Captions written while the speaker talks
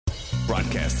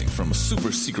Broadcasting from a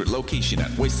super secret location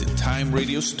at Wasted Time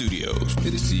Radio Studios.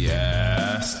 It is the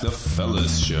Ask the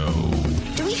Fellas Show.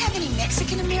 Do we have any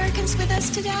Mexican Americans with us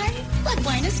today? Like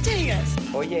Buenos Dias.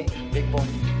 Oye, Big Boy,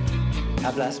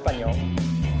 habla español.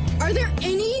 Are there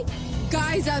any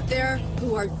guys out there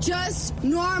who are just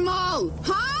normal,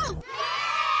 huh?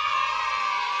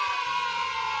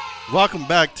 Welcome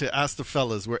back to Ask the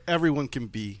Fellas, where everyone can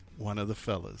be one of the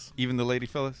fellas. Even the lady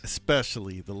fellas?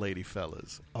 Especially the lady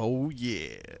fellas. Oh,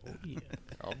 yeah.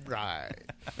 All right.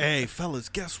 Hey, fellas,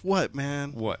 guess what,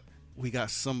 man? What? We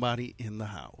got somebody in the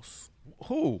house.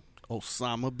 Who?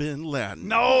 Osama bin Laden.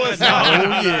 No, it's not. Oh,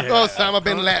 yeah. Osama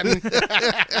bin Laden.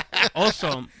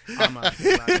 Also,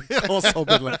 Also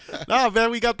bin Laden. Nah, man,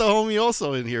 we got the homie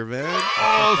also in here, man.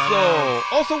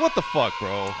 Also, what the fuck,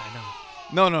 bro? I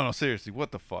know. No, seriously, what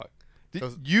the fuck?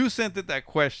 You sent it that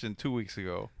question 2 weeks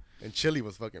ago. And Chili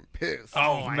was fucking pissed.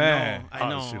 Oh, man.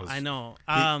 I know.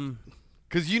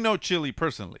 Because you know Chili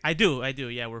personally. I do.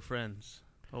 Yeah, we're friends.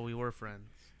 Oh, we were friends.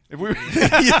 If we We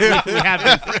have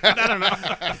been friends. I don't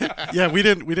know. Yeah, we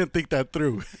didn't think that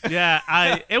through.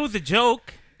 Yeah, it was a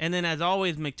joke, and then as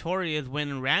always, Victorious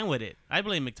went and ran with it. I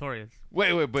blame Victorious.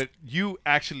 Wait, but you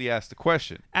actually asked the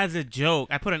question. As a joke,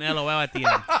 I put an LOL at the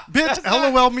end. Bitch,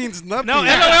 LOL means nothing. No,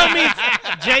 LOL means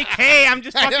JK. I'm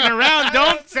just fucking around.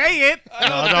 Don't say it. I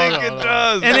don't think it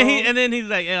does. And then he's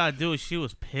like, "Yeah, dude, she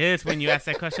was pissed when you asked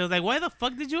that question." I was like, "Why the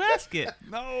fuck did you ask it?"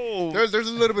 No. There's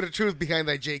a little bit of truth behind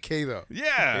that JK though.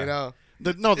 Yeah. You know.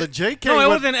 The JK. No, it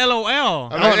wasn't LOL.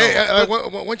 I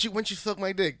mean, once you suck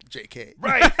my dick, JK.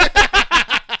 Right.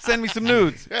 Send me some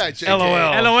nudes. Yeah, JK.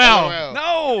 LOL.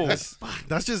 No.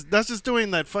 That's just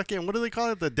doing that fucking, what do they call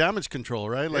it? The damage control,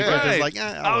 right? Like, Yeah. they're just Right. like,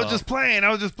 I was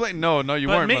just playing. No, you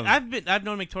But weren't. mother. I've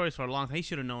known Victorious for a long time. He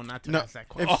should have known not to No, ask that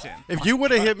question. if you would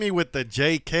have hit me with the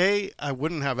JK, I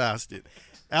wouldn't have asked it.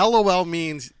 LOL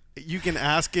means you can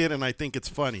ask it, and I think it's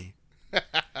funny.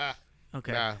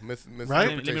 Okay. Nah, Right?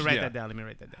 Let me write Yeah. that down.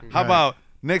 How about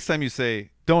next time you say,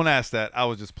 don't ask that, I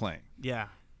was just playing. Yeah.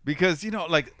 Because,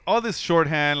 like, all this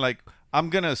shorthand, like, I'm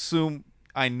going to assume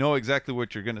I know exactly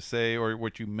what you're going to say or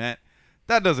what you meant.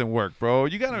 That doesn't work, bro.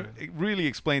 You got to really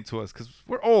explain to us because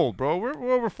we're old, bro.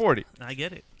 We're over 40. I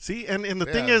get it. See, and the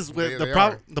thing Yeah, is, with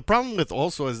the problem with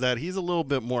also is that he's a little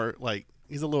bit more, like,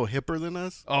 he's a little hipper than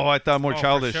us. Oh, I thought more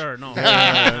childish. For sure. No.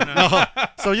 No.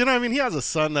 So, you know what I mean? He has a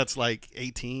son that's like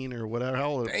 18 or whatever,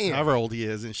 Damn. however old he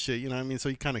is and shit, you know what I mean? So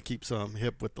he kind of keeps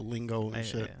hip with the lingo and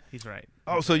shit. Yeah, he's right.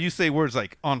 Oh, so you say words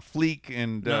like on fleek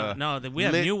and... We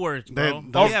have lit- new words, bro.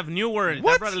 Those- We have new words.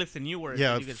 What? I brought a list of new words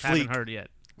Yeah, that you guys fleek. haven't heard yet.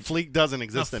 Fleek doesn't No,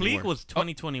 exist Fleek anymore. was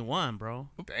 2021, bro.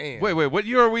 Damn. Wait, what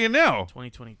year are we in now?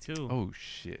 2022. Oh,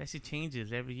 shit. That shit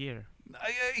changes every year. You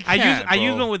I can't,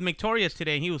 used bro. one with Victorious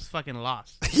today, and he was fucking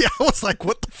lost. Yeah, I was like,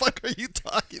 what the fuck are you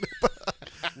talking about?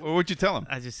 What'd you tell him?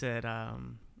 I just said, all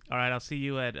right, I'll see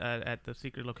you at the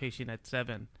secret location at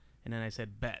 7. And then I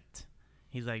said, bet.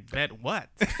 He's like, bet what?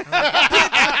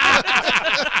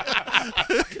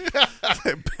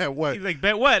 Bet what? He's like,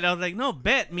 bet what? I was like, no,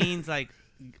 bet means like,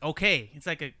 okay. It's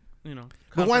like a,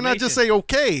 But why not just say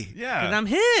okay? Yeah. Because I'm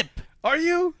hip. Are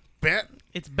you? Bet.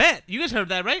 It's bet. You guys heard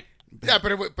that, right? Yeah,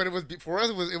 but it was for us.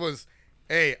 It was.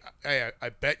 Hey, I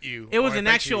bet you. It was or I an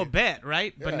bet actual you. bet,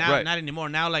 right? But Yeah. now, Right. not anymore.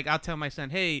 Now, like, I'll tell my son,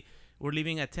 hey, we're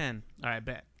leaving at 10. All right,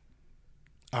 bet.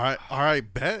 All right,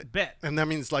 bet. Bet. And that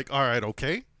means like, all right,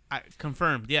 okay,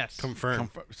 Confirmed, yes. confirm.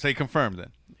 Say confirm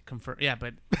then. Confirm. Yeah,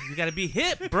 but you got to be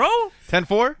hip, bro.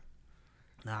 10-4?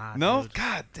 Nah, No? dude.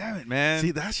 God damn it, man.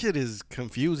 See, that shit is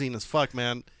confusing as fuck,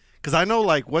 man. Because I know,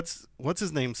 like, what's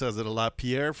his name says it a lot.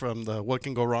 Pierre from the What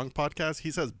Can Go Wrong podcast. He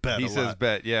says bet. he a says lot.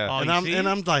 bet, yeah. Oh, And you see?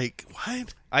 I'm like,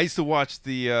 what? I used to watch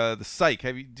the Psych.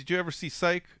 Did you ever see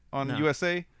Psych on No.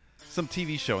 USA? Some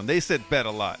TV show, and they said bet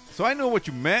a lot. So I know what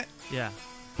you meant. Yeah.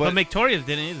 But- But Victorious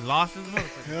didn't. He lost his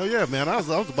motherfucker. Hell yeah, man. I was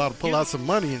about to pull out some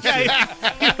money and shit.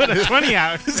 He put a 20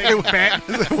 out. Bet.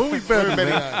 What we betting,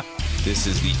 man? This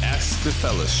is the Ask the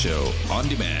Fellas Show on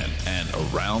demand and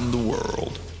around the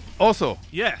world. Also,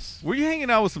 Yes. were you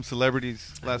hanging out with some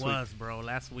celebrities last I was, bro.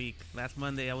 Last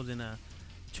Monday, I was in a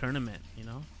tournament, week?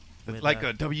 with, Like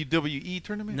a WWE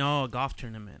tournament? No, a golf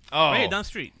tournament. Oh. Right, down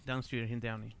street in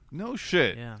Downey. No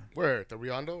shit. Yeah. Where the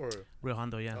Riondo or? Real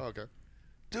Hondo, yeah. Oh, okay.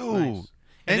 Dude. Nice.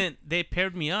 And And- then they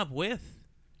paired me up with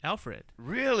Alfred.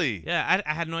 Really? Yeah,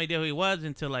 I had no idea who he was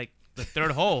until like the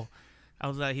third hole. I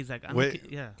was like, he's like, Wait,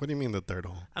 yeah. what do you mean the third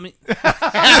hole? I mean,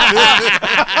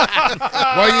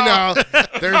 Well,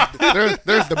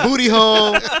 there's the booty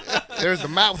hole, there's the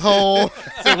mouth hole.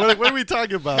 So what are we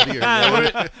talking about here?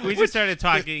 man? we just started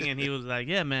talking, and he was like,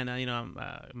 "Yeah, man, I'm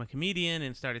a comedian,"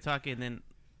 and started talking. And then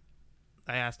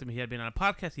I asked him if he had been on a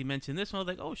podcast. He mentioned this, and I was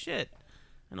like, "Oh shit!"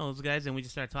 I know those guys, and we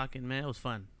just started talking. Man, it was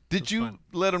fun. It Did was you fun.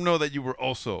 let him know that you were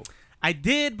also? I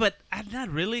did, but I'm not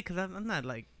really, because I'm not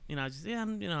like,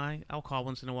 I'll call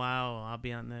once in a while. Or I'll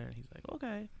be on there. He's like,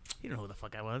 okay. He didn't know who the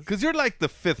fuck I was. Because you're like the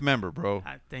 5th member, bro.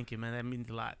 Thank you, man. That means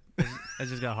a lot. I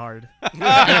just got hard.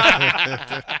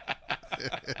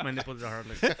 My nipples are hard.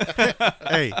 Like,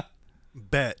 Hey,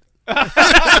 bet.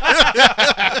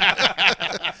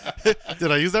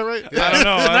 Did I use that right? I don't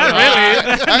know. not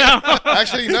really. No.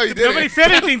 Actually, no, you didn't. Nobody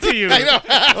said anything to you. I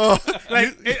know.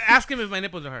 Like, ask him if my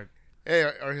nipples are hard. Hey,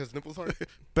 are his nipples hard?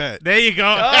 Bet. There you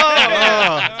go.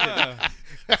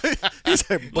 He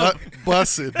said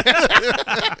busted.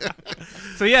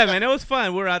 So yeah, man, it was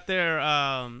fun. We're out there,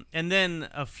 and then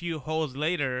a few holes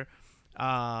later.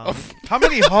 How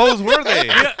many hoes were they?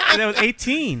 There was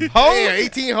 18. Hey,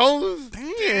 18 hoes? Damn.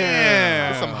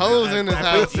 There's some hoes in this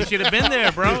house. You should have been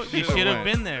there, bro. You should have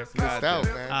been there. Missed out,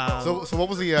 man. So what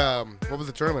was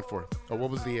the tournament for? Or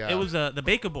what was the? It was the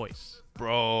Baker Boys.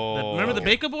 Bro. Remember the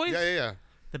Baker Boys? Yeah.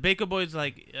 The Baker Boys,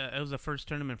 it was the first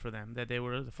tournament for them that they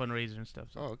were the fundraiser and stuff.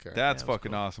 So. Oh, okay. That's Yeah, it was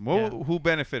fucking cool. awesome. Yeah. Who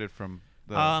benefited from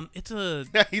the... It's a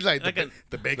He's like Like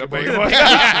the Baker Boys. Boys.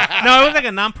 no, it was like a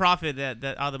nonprofit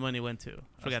that all the money went to.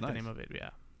 Forgot the nice. name of it.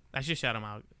 Yeah, I should shout him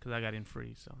out because I got in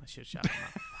free, so I should shout him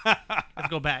out. Let's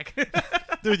go back.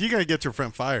 Dude, you gotta get your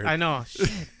friend fired. I know, shit.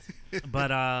 But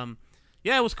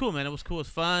yeah, it was cool, man. It was cool. It was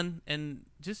fun, and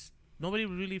just nobody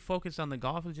really focused on the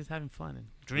golf. It was just having fun and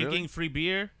drinking, Really? free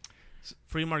beer,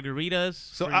 free margaritas,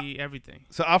 So free everything.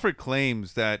 So Alfred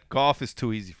claims that golf is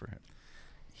too easy for him.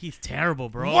 He's terrible,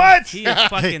 bro. What? He is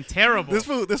fucking terrible. This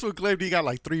fool claimed he got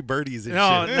like 3 birdies and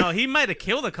No, shit. no, he might have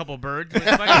killed a couple birds. With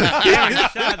fucking carrying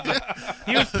shots, but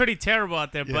he was pretty terrible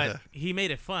out there, Yeah. but he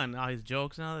made it fun. All his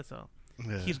jokes and all that. So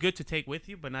Yeah. he's good to take with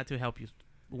you, but not to help you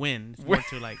win. It's more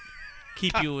to like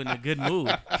keep you in a good mood.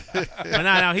 But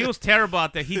no, he was terrible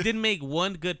out there. He did make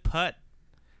one good putt,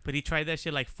 but he tried that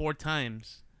shit like 4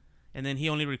 times, and then he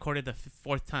only recorded the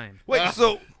 4th time. Wait,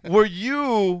 so were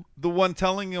you the one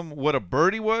telling him what a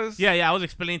birdie was? Yeah, I was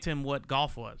explaining to him what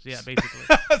golf was. Yeah,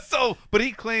 basically. But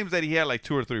he claims that he had like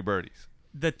 2 or 3 birdies.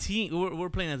 The team, we're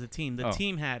playing as a team. The Oh.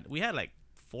 team we had like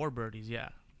 4 birdies. Yeah.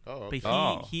 Oh, But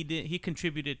Oh. he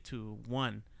contributed to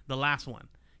one, the last one.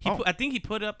 Oh. I think he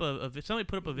put up somebody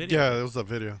put up a video Yeah, it was a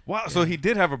video. Wow, so he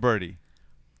did have a birdie.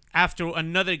 after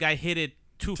another guy hit it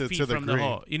 2 To feet the from the green.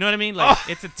 hole. You know what I mean? Like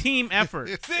it's a team effort.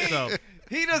 See, So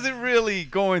he doesn't really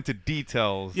go into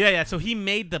details. yeah. So he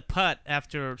made the putt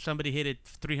after somebody hit it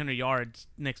 300 yards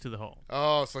next to the hole.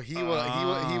 Oh, so he was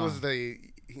the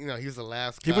he was the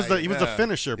last He guy. was the Yeah.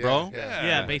 finisher, bro. Yeah.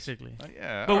 Yeah, basically.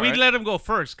 Yeah, But all we right. let him go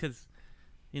first because,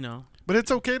 But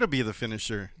it's okay to be the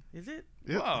finisher. is it?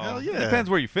 Yeah, Well, hell it yeah. depends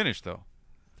where you finish, though.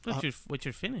 What's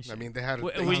your finish? I mean, they had Wh-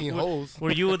 18 holes.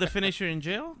 Were you the finisher in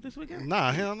jail this weekend?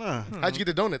 Nah, hell no. How'd you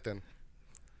get the donut then?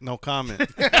 No comment.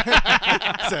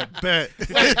 Said bet.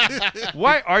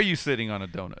 Why are you sitting on a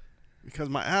donut? Because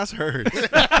my ass hurts.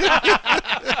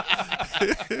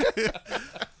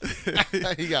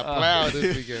 He got plowed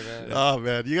this weekend, man. Oh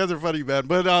man, you guys are funny, man.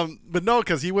 But no,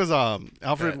 because he was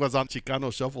Alfred was on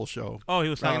Chicano Shuffle Show. Oh, he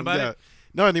was talking about it?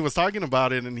 No, and he was talking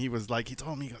about it, and he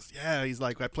told me, he goes, yeah, he's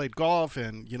like, I played golf,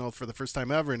 and for the first time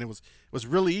ever, and it was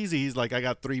really easy. He's like, I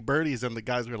got 3 birdies, and the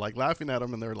guys were like laughing at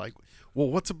him, and they're like, well,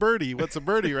 what's a birdie? What's a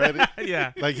birdie, right?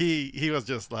 Yeah. Like he was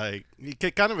just like, he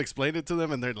kind of explained it to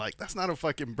them, and they're like, that's not a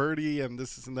fucking birdie, and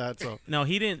this and that. So No,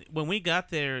 he didn't. When we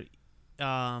got there,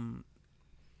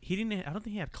 he didn't. I don't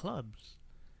think he had clubs.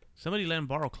 Somebody let him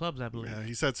borrow clubs, I believe. yeah,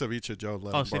 he said Ceviche Joe.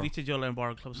 Let Oh, him borrow. Ceviche Joe let him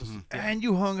borrow clubs. And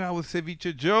you hung out with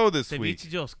Ceviche Joe this week. Ceviche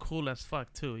Joe's cool as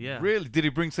fuck too. Yeah. Really? Did he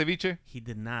bring ceviche? He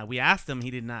did not. We asked him. He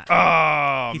did not.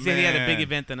 Oh, he said he had a big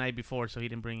event the night before, so he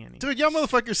didn't bring any. Dude, y'all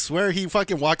motherfuckers swear he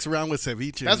fucking walks around with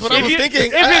ceviche. That's and what I shit. was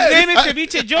thinking. If his name is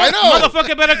Ceviche Joe, I know.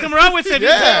 motherfucker better come around with Ceviche.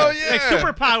 Yeah. Oh, yeah. Like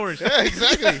superpowers. Yeah,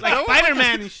 exactly. Like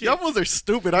Spider-Man and shit. Y'all fools are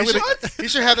stupid. I'm He gonna, should, he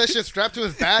should have that shit strapped to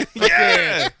his back.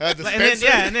 Yeah. Fucking, And then, dispenser.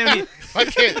 and then he,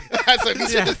 Fucking, that's a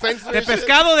Yeah. dispenser. de and shit.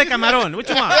 pescado de camarón. What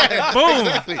you want? Boom.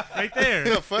 Exactly. Right there.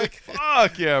 The fuck?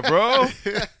 Fuck yeah, bro.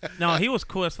 No, he was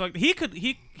cool as fuck. He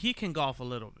can golf a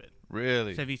little bit.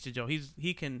 Really? Ceviche Joe.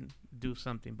 He can do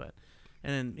something, but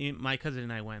and then my cousin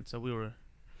and I went, so we were.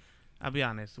 I'll be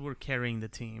honest, we're carrying the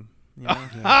team. You know?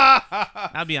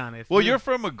 I'll be honest. Well, you're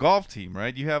from a golf team,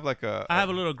 right? You have like a. I have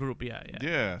a little group. Yeah.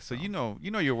 Yeah, so you know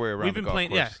your way around. We've the been golf playing.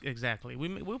 course. Yeah, exactly.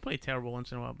 We'll play terrible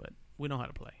once in a while, but we know how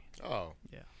to play. Oh.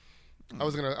 Yeah. I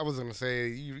was gonna say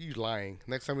you lying.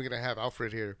 Next time we're gonna have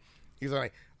Alfred here, he's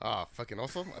like, fucking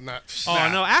also. I'm not. Oh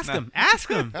no! Ask him. Ask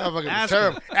him. I'm fucking Ask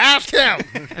terrible. Ask him.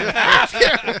 Ask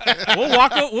him.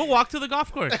 We'll walk to the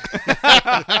golf course.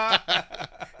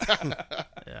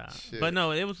 Yeah. Shit. But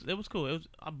no, it was cool. It was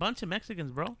a bunch of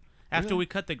Mexicans, bro. After we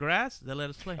cut the grass, they let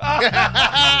us play. Yeah,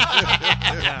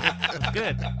 it was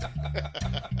good.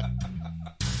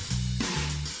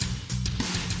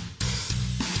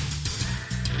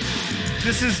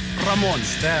 This is Ramon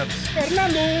Stabs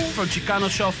Fernando from Chicano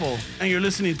Shuffle, and you're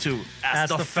listening to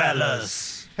Ask the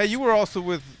Fellas. Hey, you were also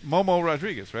with Momo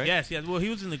Rodriguez, right? Yes. Well, he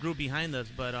was in the group behind us,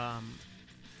 but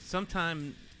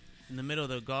sometime in the middle of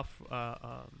the golf,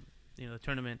 the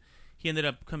tournament, he ended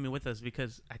up coming with us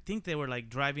because I think they were like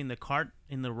driving the cart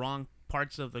in the wrong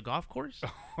parts of the golf course.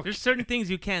 There's certain things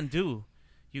you can't do.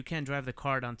 You can't drive the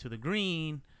cart onto the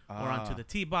green or onto the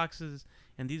tee boxes.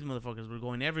 And these motherfuckers were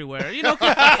going everywhere. You know,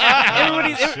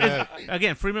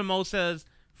 again, free mimosas,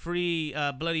 free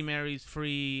Bloody Marys,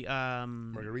 free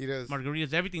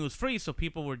margaritas. Everything was free, so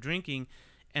people were drinking.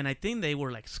 And I think they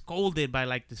were like scolded by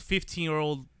like this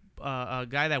 15-year-old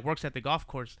guy that works at the golf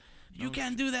course. You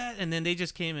can't do that. And then they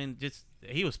just came and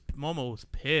Momo was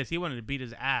pissed. He wanted to beat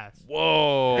his ass.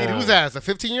 Whoa. Beat whose ass? A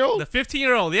 15-year-old? The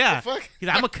 15-year-old, yeah. The fuck? He's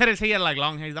like, I'm going to cut his hair. He had like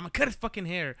long hair. He's like, I'm going to cut his fucking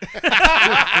hair.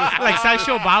 Like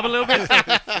Sideshow Bob a little bit.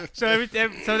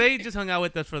 So they just hung out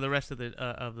with us for the rest of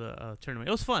the tournament.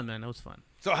 It was fun, man. It was fun.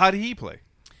 So how did he play?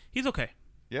 He's okay.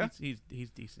 Yeah?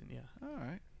 He's decent, yeah. All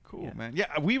right. Cool, Yeah. man. Yeah,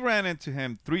 we ran into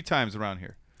him 3 times around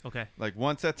here. Okay. Like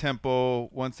once at Tempo,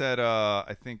 once at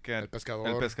I think at El Pescador.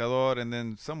 El Pescador, and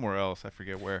then somewhere else. I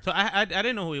forget where. So I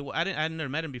didn't know who he was. I'd never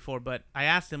met him before, but I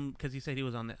asked him because he said he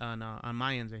was on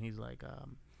Mayans, and he's like,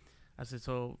 I said,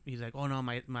 so he's like, oh no,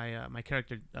 my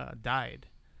character died.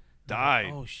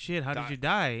 Died. Oh shit! How did you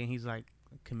die? And he's like,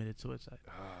 committed suicide.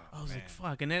 I was like,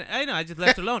 fuck. And then I just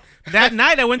left it alone. That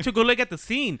night I went to go look at the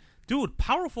scene, dude.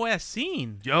 Powerful ass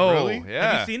scene. Yo, Really?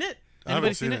 yeah. Have you seen it? I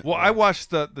haven't seen it. Well, I watched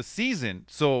the season,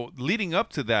 so leading up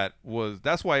to that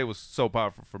that's why it was so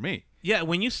powerful for me. Yeah,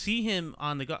 when you see him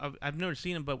on I've never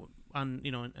seen him, but on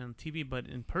on TV, but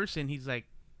in person, he's like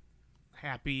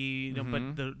happy.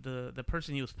 But the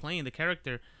person he was playing, the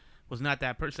character, was not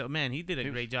that person. Man, he did a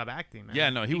great job acting. Man. Yeah,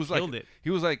 no, he was killed like it. he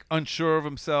was like unsure of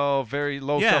himself, very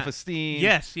low self-esteem.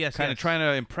 Yes, kind of trying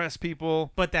to impress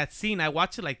people. But that scene, I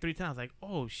watched it like 3 times. Like,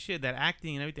 oh shit, that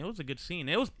acting and everything. It was a good scene.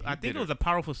 It was. I think it was a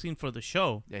powerful scene for the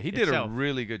show. Yeah, he did itself. a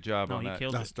really good job No, on he that.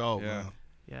 killed That's it. dope, Yeah. man.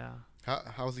 Yeah.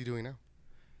 How's he doing now?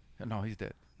 No, he's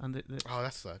dead. On Oh,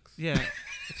 that sucks. yeah.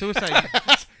 Suicide.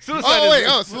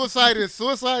 Suicide is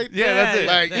suicide? Yeah, that's it.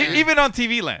 Like, Even on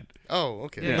TV Land. Oh,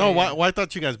 okay. Yeah. No, why I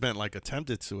thought you guys meant like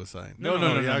attempted suicide. No, he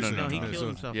no, No, he no. killed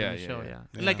himself Yeah, in the yeah, show. yeah.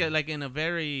 Yeah. Like in a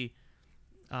very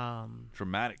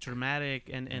Dramatic.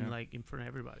 and like in front of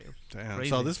everybody. It was Damn. crazy.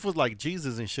 So this was like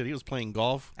Jesus and shit. He was playing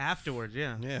golf. Afterwards,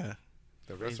 yeah. Yeah.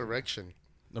 The resurrection.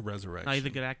 The resurrection. No, he's a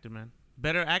good actor, man.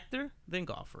 Better actor than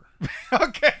golfer.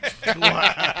 Okay.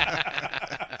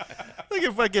 Look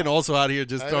at fucking also out here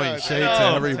just throwing know, shade I to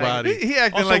know. everybody. He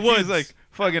acting Also like Woods. he's like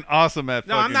fucking awesome at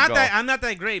No, fucking I'm not golf. that. I'm not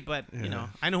that great, but you know,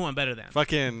 I know who I'm better than.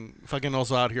 fucking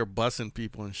also out here bussing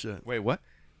people and shit. Wait, what?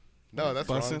 No, that's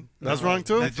Bussing? wrong. That's wrong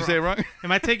too? Did you say it wrong?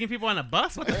 Am I taking people on a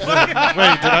bus? What the fuck?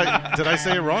 Wait, did I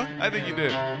say it wrong? I think you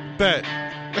did. Bet.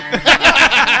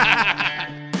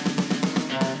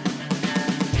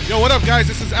 Yo, what up, guys?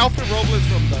 This is Alfred Robles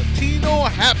from the Tino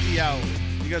Happy Hour.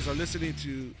 You guys are listening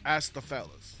to Ask the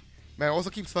Fellas. Man, also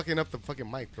keeps fucking up the fucking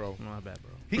mic, bro. My bad,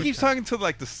 bro. He keeps talking to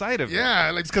like the side of it.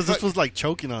 Yeah, like It's because this was like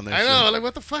choking on that I shit. know, like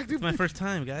what the fuck, dude? It's my first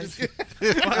time, guys.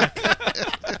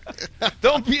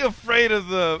 Don't be afraid of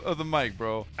the mic,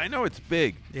 bro. I know it's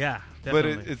big, Yeah, but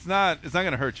definitely. it's not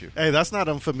gonna hurt you. Hey, that's not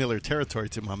unfamiliar territory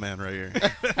to my man right here.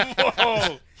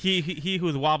 Whoa. He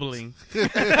who's wobbling. He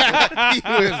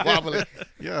was wobbling.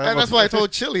 Yeah, And that's why I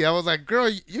told Chili, I was like, girl,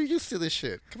 you're used to this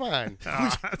shit. Come on.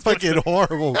 it's fucking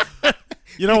horrible.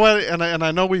 You know what? And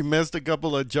I know we missed a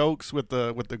couple of jokes with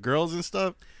the girls and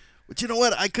stuff. But you know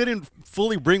what? I couldn't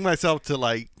fully bring myself to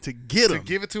get To them.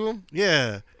 give it to him?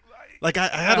 Yeah. Like I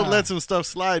had to let some stuff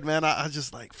slide, man. I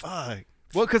just like fuck.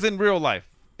 Well, because in real life,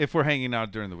 if we're hanging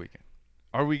out during the weekend,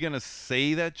 are we gonna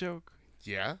say that joke?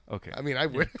 Yeah. Okay. I mean, I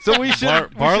would. So we should.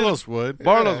 Barlos would.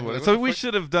 Barlos Yeah, would. like, So what the we fuck?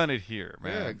 should have done it here,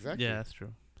 man. Yeah, exactly. Yeah, that's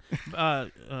true.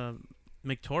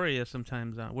 Victoria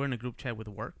sometimes we're in a group chat with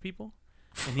work people,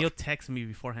 and he'll text me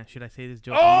beforehand. Should I say this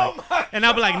joke? And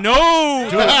I'll be like, no,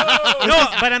 no.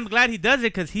 But I'm glad he does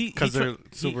it Because they're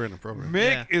super inappropriate.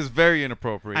 Mick Yeah. is very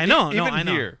inappropriate. I know, no, Even I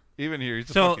know. here. Even here. He's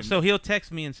a So fucking, so he'll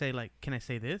text me and say like, can I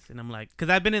say this? And I'm like,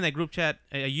 because I've been in that group chat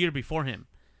a year before him.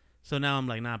 So now I'm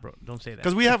like, nah, bro, don't say that.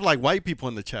 Because we have like white people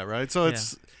in the chat, right? So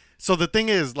it's So the thing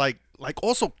is, like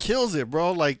also kills it,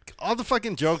 bro. Like all the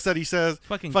fucking jokes that he says,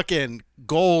 fucking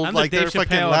gold. I'm like the Dave they're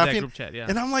fucking Chappelle of that laughing. group chat, yeah.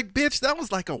 And I'm like, bitch, that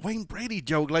was like a Wayne Brady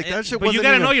joke. Like that shit But wasn't you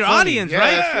gotta even know your funny. audience,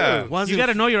 right? Yeah. You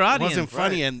gotta know your audience. Wasn't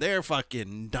funny, and they're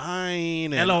fucking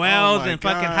dying. And, LOLs oh my and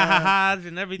fucking God. ha-ha-has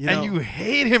and everything. And you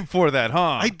hate him for that,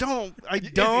 huh? I don't. Yes, he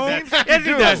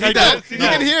does. He does. You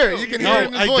can hear it. You can hear it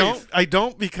in his voice. I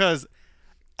don't because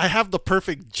I have the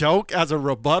perfect joke as a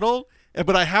rebuttal,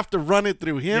 but I have to run it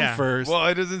through him first. Well,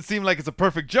 it doesn't seem like it's a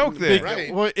perfect joke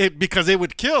then. Well, because it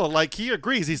would kill. Like he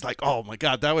agrees. He's like, "Oh my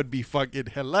God, that would be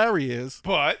fucking hilarious."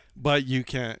 But you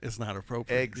can't. It's not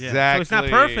appropriate. Exactly. So it's not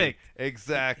perfect.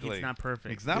 Exactly. It's not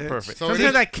perfect. It's not perfect. So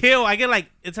sometimes I kill. I get like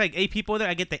it's like 8 people there.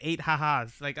 I get the 8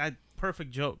 ha-has. Like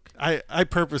perfect joke. I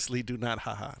purposely do not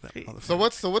haha. So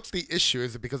what's the issue?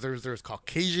 Is it because there's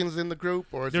Caucasians in the group,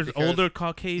 or is there's it because... older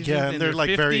Caucasians? Yeah, and they're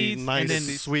like very 50s, nice, and then,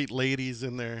 sweet ladies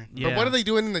in there. Yeah. But what are they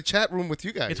doing in the chat room with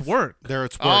you guys? It's work. It's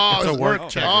work. Oh, it's a work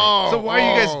chat. So why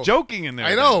are you guys joking in there?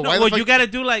 I know. No, well, you got to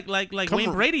do like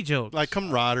Wayne Brady jokes, like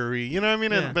camaraderie. You know what I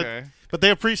mean? Yeah. But they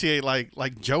appreciate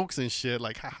like jokes and shit,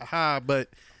 like ha ha ha.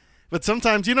 But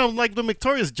sometimes, like the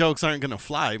Victoria's jokes aren't gonna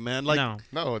fly, man. Like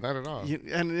no, not at all.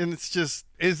 And it's just.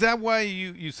 Is that why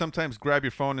you sometimes grab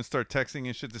your phone and start texting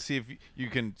and shit to see if you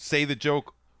can say the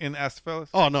joke in Ask the Fellas?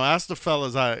 Oh no, Ask the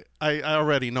Fellas. I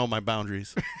already know my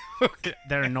boundaries.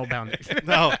 There are no boundaries.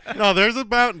 no, there's a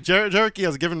bound. Jerky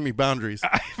has given me boundaries.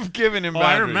 I've given him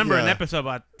boundaries. I remember an episode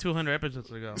about 200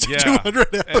 episodes ago. Yeah,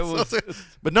 200 episodes.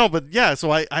 But yeah.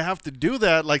 So I have to do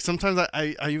that. Like sometimes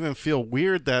I even feel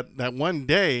weird that one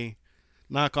day,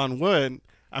 knock on wood,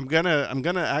 I'm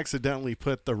gonna accidentally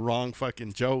put the wrong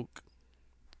fucking joke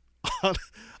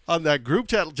on that group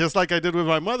chat, just like I did with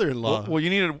my mother-in-law. Well, you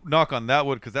need to knock on that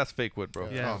wood because that's fake wood, bro.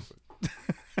 Yeah.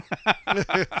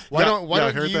 Why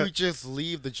don't you just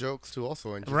leave the jokes to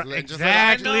also and just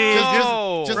exactly.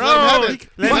 Just let them have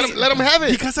it. Let them have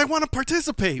it because I want to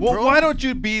participate. Well, bro. why don't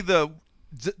you be the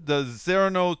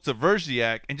Cyrano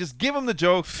Tversniak and just give him the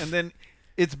jokes, and then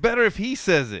it's better if he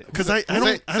says it. Because I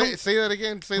don't say that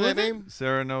again. Say that name.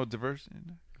 Cyrano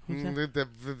Tversniak.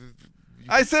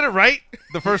 I said it right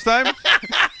the first time.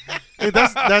 Hey,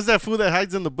 that's that fool that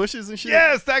hides in the bushes and shit.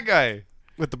 Yes, that guy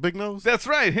with the big nose. That's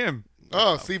right, him.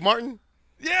 Oh, Steve Martin.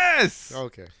 Yes.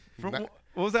 Okay. What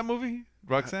was that movie?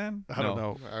 Roxanne? I don't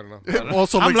know. I don't know.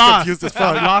 Also I'm makes lost. confused as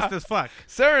fuck. I'm lost as fuck.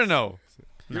 Cyrano.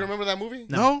 You don't remember that movie?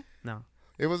 No.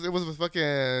 It was with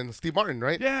fucking Steve Martin,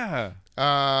 right? Yeah.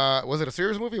 Was it a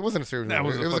serious movie? It wasn't a serious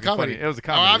movie. It was a comedy. comedy. It was a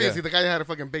comedy. Obviously, the guy had a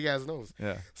fucking big ass nose.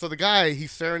 Yeah. So the guy,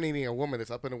 he's serenading a woman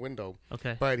that's up in a window.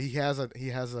 Okay. But he has a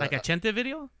like a Chente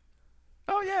video.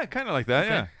 Oh yeah, kind of like that.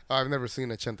 Okay. Yeah. I've never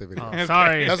seen a Chente video. Oh,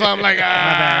 sorry. That's why I'm like,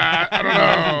 I don't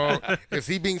know. Is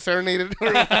he being serenaded?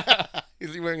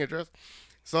 Is he wearing a dress?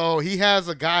 So he has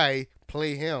a guy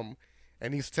play him,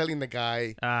 and he's telling the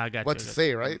guy what to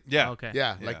say, right? Yeah. Okay.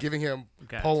 Yeah, like giving him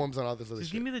poems and all this other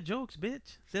Just shit. give me the jokes,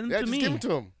 bitch. Send them Yeah, to just me. give them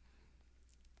to him.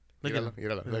 Look at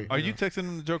him. Are you texting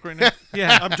him the joke right now?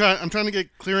 Yeah. I'm trying to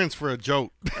get clearance for a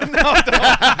joke.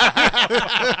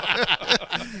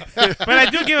 But I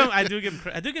do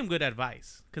give him good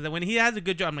advice, because when he has a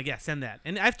good joke, I'm like, yeah, send that.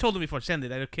 And I've told him before, send it.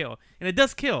 That'll kill, and it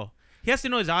does kill. He has to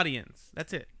know his audience.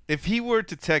 That's it. If he were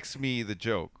to text me the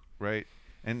joke, right,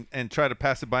 and try to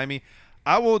pass it by me,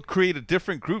 I will create a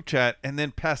different group chat and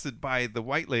then pass it by the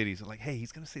white ladies. I'm like, hey,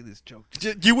 he's gonna say this joke.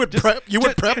 You would prep them?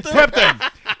 Prep them.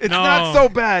 It's not so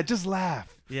bad. Just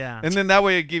laugh. Yeah. And then that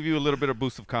way it give you a little bit of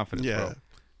boost of confidence, bro.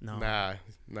 No. Nah.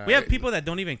 We have people that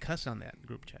don't even cuss on that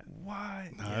group chat.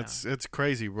 Why? No, it's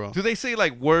crazy, bro. Do they say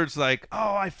like words like,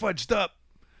 "Oh, I fudged up,"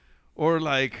 or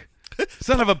like,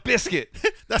 "Son of a biscuit"?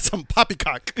 That's some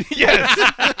poppycock. Yes.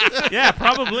 Yeah,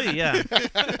 probably. Yeah.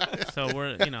 So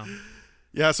we're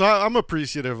Yeah, so I'm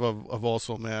appreciative of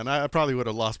also, man. I probably would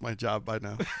have lost my job by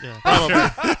now. Yeah.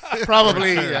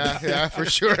 Probably. Yeah, for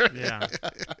sure. Yeah.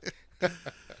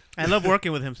 I love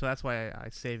working with him, so that's why I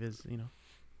save his,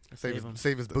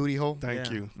 Save his booty hole.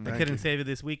 Thank you. I couldn't save it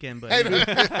this weekend, but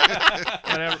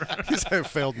whatever. He said it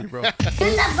failed me, bro. Listen to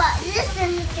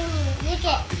me.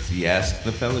 It's the Ask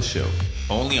the Fellas show,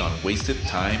 only on Wasted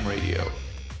Time Radio.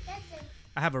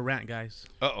 I have a rant, guys.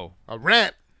 Uh-oh. A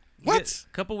rant. What?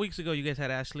 A couple weeks ago, you guys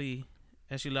had Ashley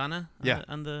Lana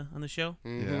on the show.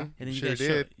 Mm-hmm. And then you Sure guys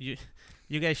did.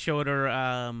 you guys showed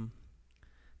her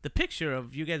the picture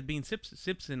of you guys being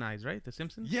Simpsonized, right? The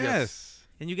Simpsons. Yes.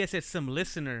 And you guys said some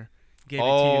listener gave it to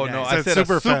Oh you guys. no, I said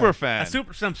super a super fan. fan.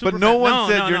 Some super but no fan. one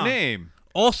said no. your name.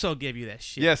 Also gave you that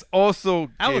shit. Yes,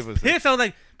 also I was gave us pissed. I was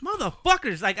like,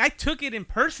 Motherfuckers! Like I took it in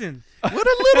person. What a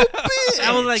little bitch!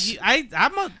 I was like,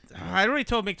 I already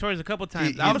told McTorres a couple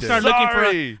times. You I'm gonna did. start looking for.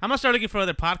 Sorry. I'm gonna start looking for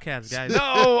other podcasts, guys.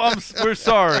 No, we're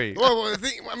sorry. Well,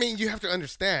 I mean, you have to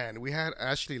understand. We had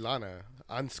Ashley Lana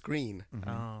on screen,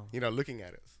 Oh, looking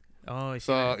at us. oh,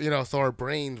 So so our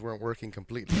brains weren't working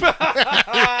completely.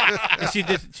 she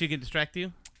can distract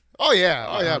you. Oh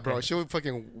yeah, okay. bro. She would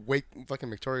fucking wake fucking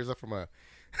Victoria's up from a.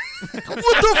 What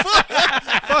the fuck?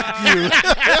 Fuck you.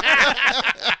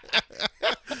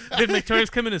 Did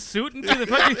McTorres come in a suit into the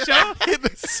fucking show? In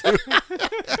the suit.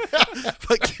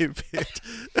 Fucking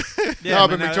bitch. No,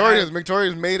 but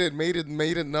Victoria's made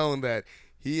it known that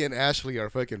he and Ashley are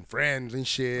fucking friends and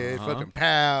shit, fucking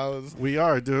pals. We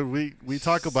are, dude. We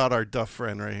talk about our duff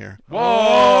friend right here.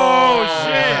 Whoa,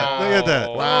 shit! Look at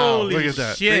that. Wow. Holy Look at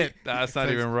that. shit! That's not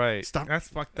even right. Stop. That's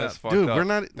fucked up. That's fucked Dude, up. we're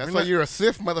not. That's we're why not- you're a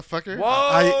Sith, motherfucker. Whoa!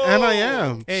 I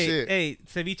am. Hey,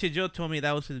 Ceviche Joe told me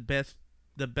that was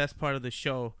the best part of the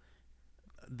show,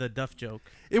 the Duff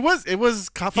joke. It was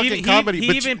fucking comedy. He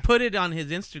but even put it on his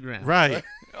Instagram. right.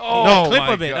 Oh, No, A clip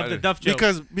my of it God. of the Duff joke.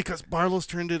 Because Barlow's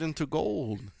turned it into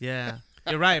gold. Yeah,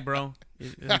 you're right, bro.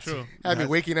 It's true. Had me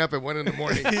waking up at 1 a.m.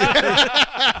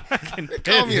 Fucking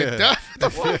Call me pissed. a Duff.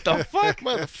 What the fuck?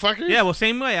 Motherfucker. Yeah, well,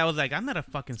 same way. I was like, I'm not a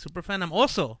fucking super fan. I'm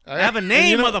also. I right. have a name,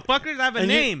 you know- motherfuckers. I have a And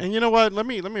name. you know what? Let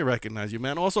me recognize you,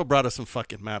 man. Also brought us some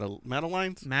fucking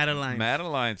Madeleines. Madeline.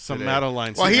 Madeline. Some today.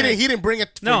 Madeleines. Well, he today. didn't bring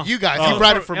it for No, you guys. Oh. He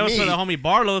brought it for It was me. for the homie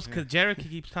Barlow's because Jarek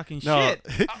keeps talking No,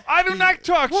 shit. I do not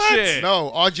talk shit. No,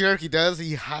 all Jericho does,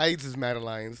 he hides his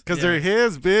Madelines. because Yeah. they're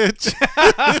his, bitch.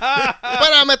 But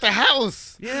I'm at the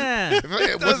house. Yeah.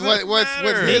 What's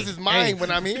his is mine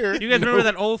when I'm here. You guys remember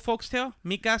that old folks tale?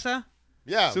 Mi casa?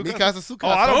 Yeah, Sukasa? Mikasa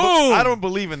Sukasa. Oh, I don't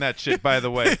believe in that shit. By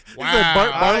the way, He said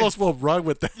Barlow's will run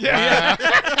with that. yeah,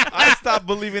 I stopped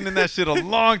believing in that shit a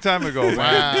long time ago. Man.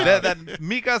 Wow. That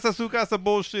Mikasa Sukasa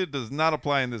bullshit does not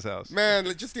apply in this house. Man,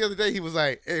 just the other day he was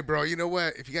like, "Hey, bro, you know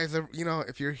what? If you guys ever,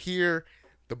 if you're here,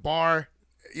 the bar,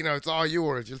 it's all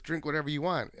yours. Just drink whatever you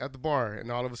want at the bar."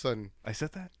 And all of a sudden, I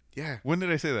said that. yeah, When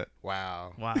did I say that?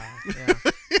 wow. Wow. Yeah.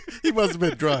 He must have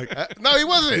been drunk. No, he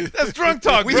wasn't. That's drunk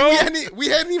talk, we, bro. we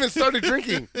hadn't even started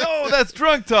drinking. No, that's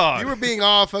drunk talk. You were being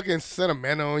all fucking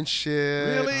sentimental and shit.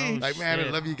 Really? Like, man, I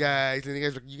shit. love you guys, and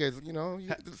you guys,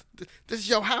 this is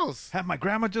your house. Had my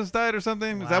grandma just died or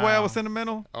something? Is that why I was Wow.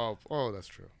 sentimental? Oh, that's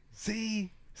true.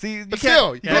 See, you But can't,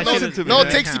 still, you Yeah, can't that listen shit to is- me. no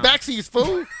man. takesy backsies,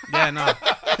 fool. Yeah, no.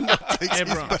 Hey,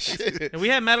 bro. Shit. If we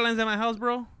have Madelines at my house,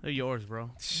 bro, they're yours, bro.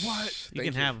 What? You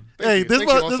can have them. Hey, this Thank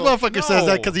you this also. motherfucker says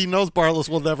that No. because he knows Barlow's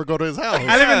will never go to his house.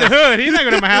 I live in the hood. He's not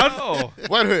going to my house. Oh,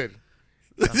 What hood?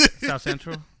 South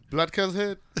Central. Blood Cuz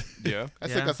hood? yeah. I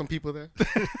still Yeah. got some people there.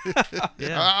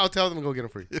 Yeah. I'll tell them to go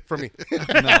get them for me.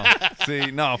 No, see,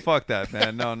 no, fuck that,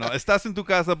 man. No. Estás en tu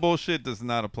casa bullshit does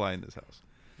not apply in this house.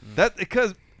 That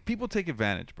because people take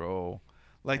advantage, bro.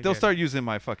 Like they'll get start using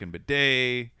my fucking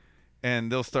bidet,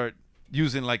 and they'll start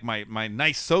using like my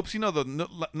nice soaps. The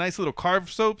nice little carved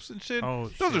soaps and shit. Oh,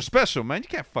 those shit. are special, man. You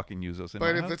can't fucking use those in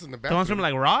But my if house. it's in the The ones from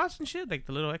bathroom, like Ross and shit, like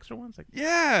the little extra ones. Like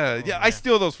Yeah, I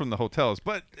steal those from the hotels,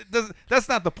 but that's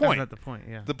not the that's point. not the point.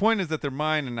 Yeah. The point is that they're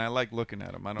mine, and I like looking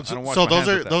at them. I don't wash So my those hands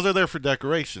with that. those are there for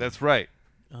decoration. That's right.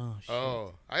 Oh shit.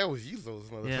 oh, I always use those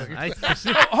Yeah.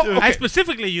 motherfuckers. I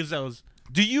specifically use those.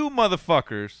 Do you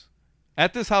motherfuckers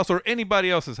at this house or anybody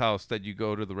else's house that you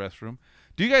go to the restroom,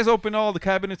 do you guys open all the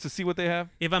cabinets to see what they have?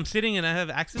 If I'm sitting and I have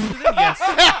access to them, yes.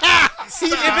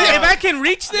 if I can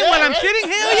reach them while I'm sitting,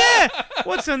 hell yeah.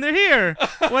 What's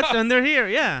under here?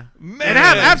 Yeah. Man. And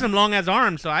I have some long ass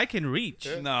arms, so I can reach.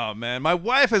 No, man. My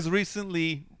wife has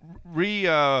recently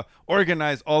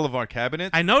reorganized all of our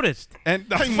cabinets. I noticed. And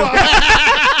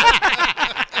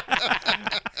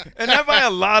and I buy a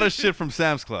lot of shit from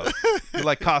Sam's Club,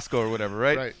 like Costco or whatever,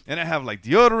 right? Right. And I have like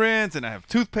deodorants and I have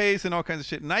toothpaste and all kinds of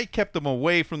shit. And I kept them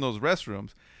away from those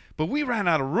restrooms, but we ran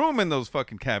out of room in those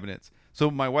fucking cabinets. So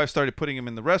my wife started putting them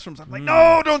in the restrooms. I'm like,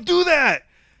 no, don't do that,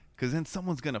 because then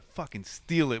someone's gonna fucking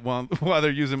steal it while they're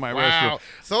using my Wow. restroom.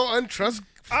 So untrust.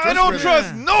 I don't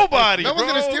trust nobody. No one's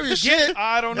bro. gonna steal your shit.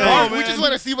 I don't know. Or we man. just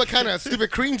want to see what kind of stupid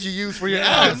creams you use for your I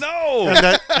ass. know.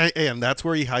 and that's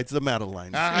where he hides the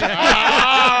Madelines.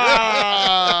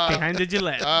 Behind the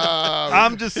Gillette.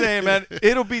 I'm just saying, man,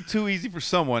 it'll be too easy for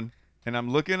someone. And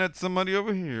I'm looking at somebody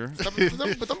over here.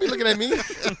 But don't be looking at me.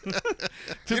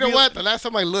 You know what? The last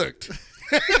time I looked,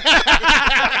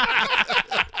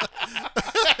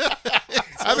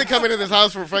 I've been coming to this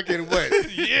house for fucking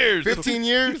what? Years. 15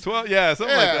 years? 12, yeah,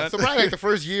 something like that. So probably like the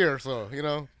first year or so,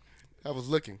 I was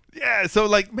looking. Yeah, so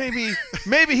like maybe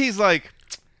he's like,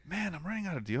 man, I'm running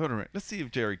out of deodorant. Let's see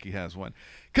if Jericho has one.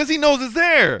 Because he knows it's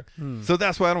there. So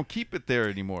that's why I don't keep it there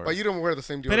anymore. But you don't wear the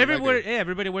same deodorant. But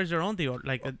everybody wears their own deodorant,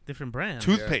 like a different brand.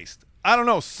 Toothpaste. I don't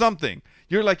know, something.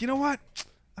 You're like, you know what?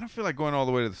 I don't feel like going all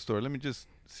the way to the store. Let me just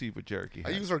see what Jericho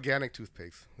has. I use organic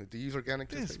toothpaste. Do you use organic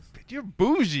toothpaste? You're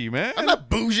bougie, man. I'm not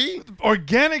bougie.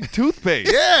 Organic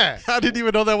toothpaste. Yeah. I didn't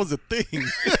even know that was a thing.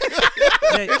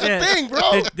 It's a thing,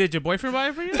 bro. Did your boyfriend buy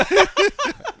it for you?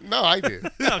 No, I did.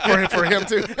 For him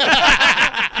too.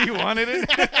 You wanted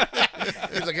it?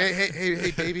 He's like,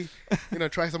 hey, baby,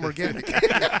 try some organic.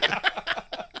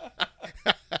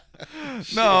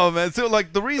 No, man. So,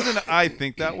 like, the reason I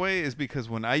think that way is because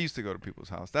when I used to go to people's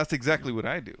house, that's exactly what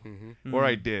I do, or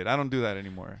I did. I don't do that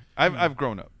anymore. I've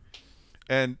grown up,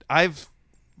 and I've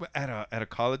at a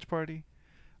college party,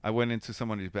 I went into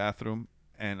somebody's bathroom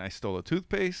and I stole a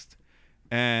toothpaste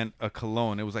and a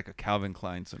cologne. It was like a Calvin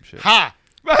Klein, some shit. Ha!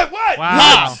 What?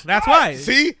 Wow. What? That's why.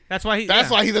 See? That's why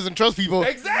he doesn't trust people.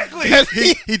 Exactly.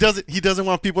 he doesn't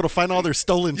want people to find all their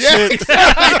stolen Yeah, shit.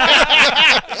 exactly.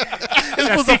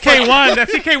 That's CK1. That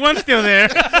CK1's still there.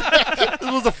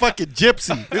 This was a fucking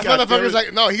gypsy. This God damn motherfucker's it.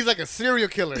 like, no, he's like a serial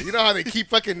killer. You know how they keep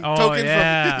fucking tokens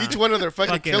from each one of their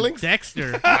fucking killings?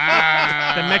 Dexter. The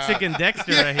Mexican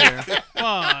Dexter right here.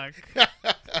 Fuck.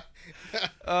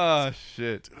 Oh,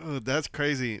 shit. Oh, that's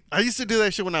crazy. I used to do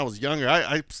that shit when I was younger.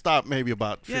 I stopped maybe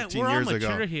about 15 we're years all ago.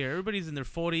 mature here. Everybody's in their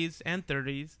 40s and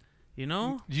 30s. You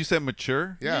know? You said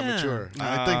mature? Yeah, mature.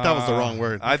 I think that was the wrong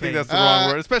word. I think that's the wrong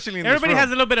word, especially in everybody this has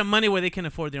room. a little bit of money where they can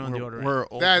afford their own deodorant. We're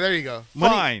old. Yeah, there you go.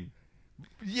 Fine.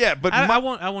 Yeah, but I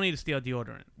won't need to steal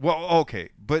deodorant. Well, okay,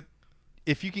 but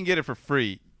if you can get it for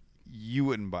free, you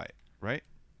wouldn't buy it, right?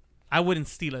 I wouldn't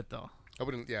steal it though. I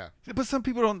wouldn't. Yeah. But some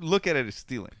people don't look at it as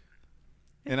stealing.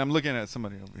 And I'm looking at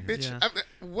somebody over here. Bitch,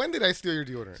 when did I steal your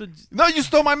deodorant? So, No, you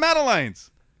stole my Madeline's.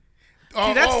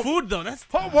 see, that's food though. That's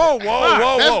Whoa.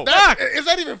 It's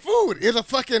not even food. It's a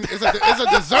fucking. It's a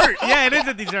dessert. Yeah, it is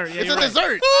a dessert. Yeah, It's you're a right.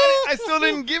 dessert. I still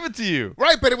didn't give it to you.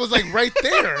 Right, but it was like right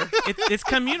there. It's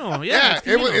communal. Yeah, Yeah, it's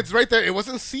communal. it's right there. It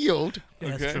wasn't sealed.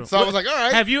 Yeah, that's Okay. true. So I was like, all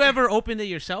right. Have you ever opened it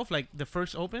yourself, like the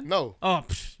first open? No. Oh,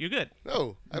 you're good.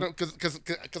 No, I don't, because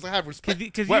I have respect.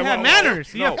 Because you Wait, have whoa,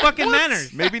 manners. You no. have fucking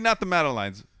manners. Maybe not the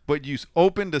Madeline's, but you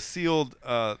opened the sealed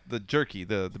the jerky,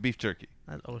 the beef jerky.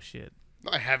 Oh shit.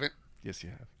 No, I haven't. Yes,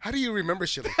 you have. How do you remember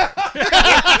shit like that?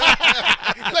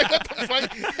 Like, what the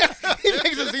fuck? He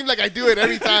makes it seem like I do it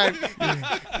every time.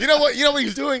 You know what? You know what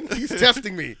he's doing? He's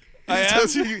testing me.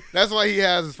 That's why he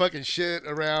has his fucking shit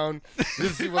around. Just to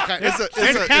see what kind.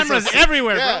 There's cameras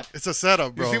everywhere, Yeah. bro. It's a setup,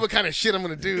 You bro. see what kind of shit I'm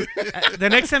gonna do. The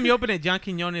next time you open it, John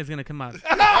Quinones is gonna come out. Boom.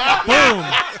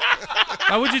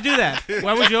 Why would you do that?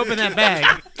 Why would you open that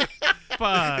bag?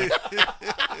 Fuck.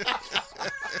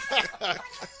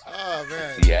 Oh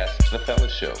man. The Ask the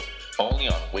Fellas Show, only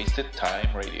on Wasted Time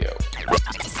Radio.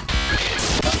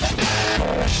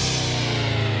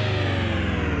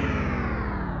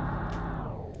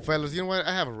 Fellas, you know what?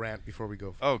 I have a rant before we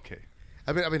go. Okay.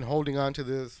 I've been holding on to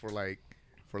this for like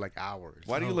hours.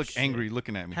 Why do you look angry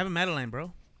looking at me? Have a Madeline,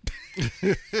 bro.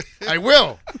 I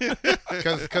will,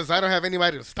 because I don't have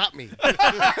anybody to stop me.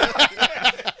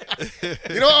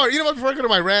 You know what? Before I go to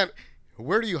my rant,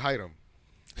 where do you hide them?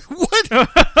 What?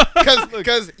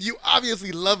 Because you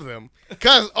obviously love them.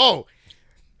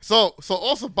 So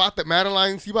also bought the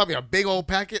Madelines. You bought me a big old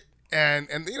packet, and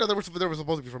they were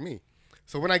supposed to be for me.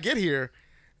 So when I get here,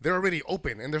 they're already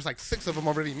open, and there's like 6 of them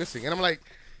already missing, and I'm like,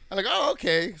 oh,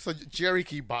 okay. So Jerry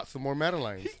Key bought some more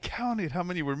Madelines. He counted how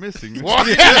many were missing.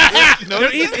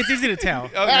 It's easy to tell.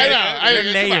 I know. They're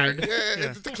layered.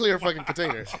 It's a clear fucking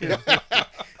container.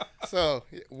 So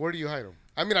where do you hide them?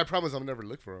 I mean, I promise I'll never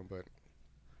look for them, but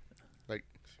like,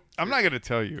 I'm not going to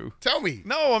tell you. tell me.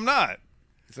 No, I'm not.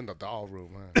 It's in the doll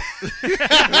room, huh?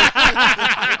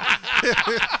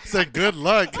 Say good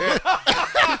luck.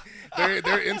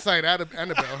 They're inside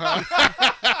Annabelle, huh?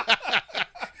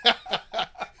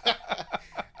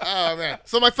 Oh man!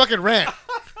 So my fucking rant,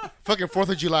 fucking 4th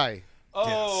of July.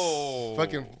 Oh.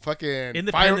 Fucking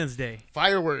Independence Day.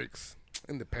 Fireworks.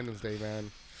 Independence Day,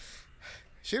 man.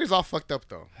 Shit is all fucked up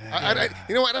though.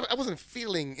 You know what? I wasn't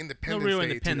feeling Independence real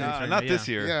Day. independence. Nah, not this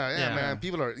year. Yeah, man.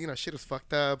 People are, shit is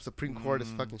fucked up. Supreme Court is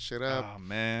fucking shit up. Oh,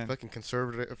 man. Fucking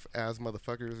conservative ass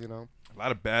motherfuckers, A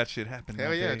lot of bad shit happened Hell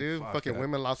that yeah, day. dude. Fuck Fucking that.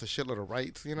 women lost a shitload of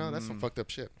rights, That's some fucked up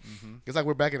shit. It's like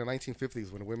we're back in the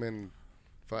 1950s when women,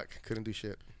 couldn't do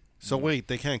shit. So wait,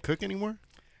 they can't cook anymore?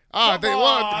 Ah, they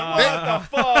want. What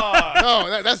the fuck?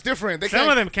 No, that's different. Some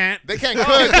of them can't. They can't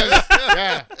cook.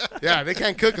 'Cause- yeah, they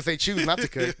can't cook because they choose not to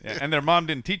cook. Yeah, and their mom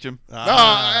didn't teach them.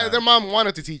 No, their mom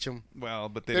wanted to teach them. Well,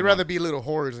 but they'd rather be little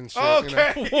whores and shit.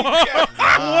 Okay. You know?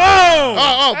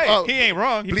 Whoa! Hey, he ain't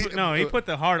wrong. He put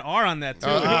the hard R on that too.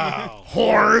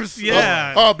 Whores.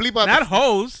 Yeah. Oh, bleep out. Not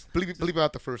hoes. Bleep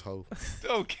out the first hoe.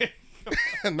 Okay.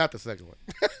 Not the second one.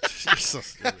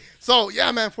 So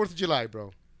yeah, man, 4th of July,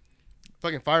 bro.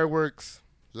 Fucking fireworks,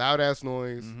 loud ass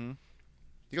noise. Mm-hmm.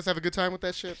 You guys have a good time with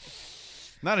that shit?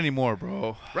 Not anymore,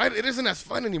 bro. Right? It isn't as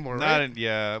fun anymore, right?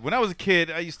 Yeah. When I was a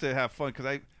kid, I used to have fun because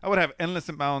I would have endless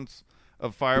amounts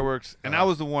of fireworks, and I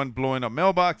was the one blowing up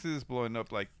mailboxes, blowing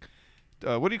up like,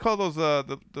 what do you call those?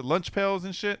 The lunch pails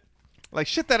and shit. Like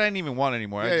shit that I didn't even want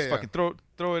anymore. I just fucking throw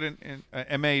it in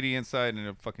M80 inside and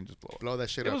it fucking just blow that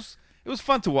shit up. It was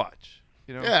fun to watch.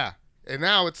 You know? Yeah. And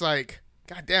now it's like,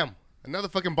 goddamn, another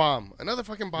fucking bomb. Another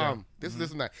fucking bomb. Yeah.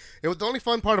 This and that. It was the only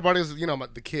fun part about it is,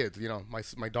 the kids,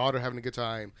 my daughter having a good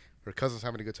time, her cousins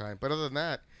having a good time. But other than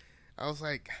that, I was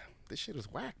like, this shit is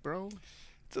whack, bro.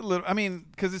 It's a little,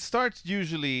 because it starts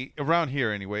usually around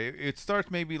here anyway. It starts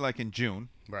maybe like in June.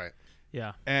 Right.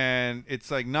 Yeah. And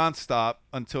it's like nonstop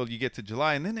until you get to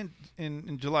July. And then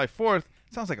in July 4th,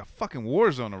 it sounds like a fucking war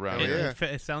zone around here.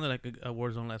 It sounded like a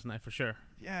war zone last night for sure.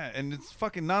 Yeah, and it's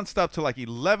fucking nonstop till like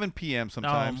 11 p.m.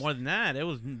 sometimes. Oh, more than that. It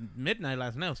was midnight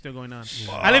last night. It was still going on.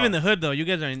 I live in the hood, though. You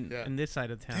guys are in this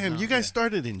side of town. Damn, now. you guys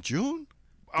started in June?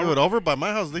 Dude, over by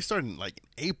my house, they started in like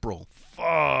April.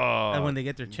 Fuck. And when they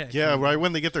get their check. Yeah, right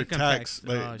when they get their Income tax,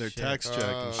 tax. their tax check.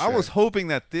 And shit. I was hoping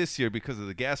that this year, because of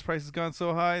the gas prices gone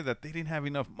so high, that they didn't have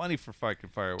enough money for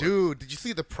fucking fireworks. Dude, did you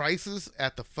see the prices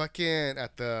at the fucking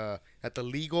at the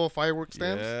legal fireworks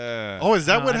stands? Yeah. Oh, is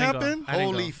that what happened?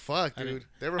 Holy fuck, dude!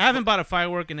 I haven't bought a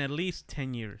firework in at least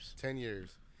 10 years. 10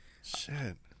 years.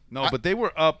 Shit. No, but they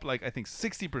were up like I think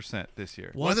 60% this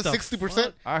year. Was it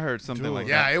 60%? I heard something like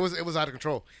that. Yeah, it was out of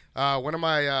control. One of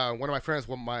my friends,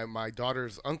 my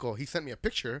daughter's uncle, he sent me a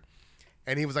picture,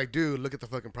 and he was like, "Dude, look at the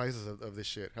fucking prices of this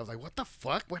shit." I was like, "What the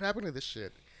fuck? What happened to this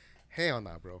shit?" Hell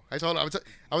nah, bro. I told him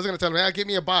I was gonna tell him, "Hey, give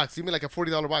me a box. Give me like a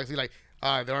 $40 box." He's like,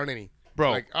 there aren't any.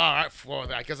 Bro. Like, all right,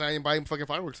 well, I guess I ain't buying fucking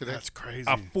fireworks today. That's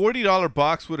crazy. A $40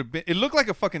 box would have been. It looked like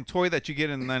a fucking toy that you get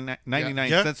in the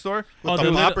 99-cent store with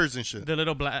the poppers and shit. The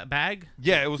little bag.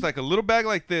 Yeah, it was like a little bag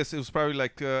like this. It was probably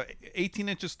like 18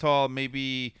 inches tall,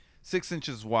 maybe 6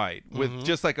 inches wide, with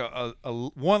just like a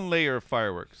one layer of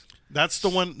fireworks. That's the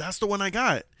one. That's the one I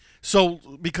got. So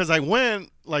because I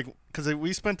went because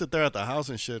we spent it there at the house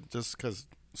and shit, just because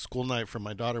school night for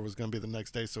my daughter was gonna be the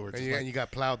next day. So we're just and you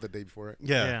got plowed the day before it.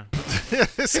 Yeah.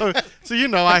 so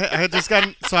I had just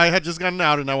gotten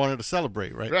out and I wanted to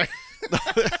celebrate, right? Right.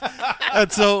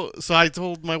 And so I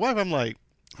told my wife, I'm like,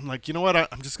 you know what?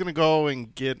 I'm just gonna go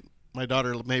and get my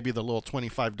daughter maybe the little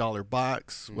 $25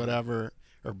 box, whatever,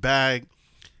 or bag,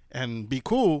 and be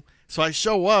cool. So I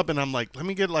show up and I'm like, let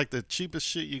me get like the cheapest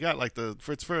shit you got, like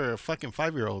it's for a fucking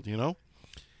 5-year-old, you know.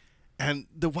 And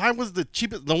why was the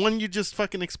cheapest? The one you just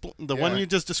fucking one you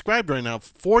just described right now,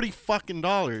 $40 fucking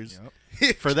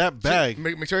for that bag.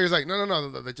 Make sure he's like, no,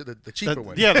 the cheaper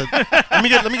one. Yeah, let me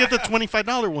get the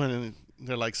 $25 one, and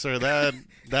they're like, sir, that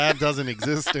doesn't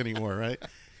exist anymore, right?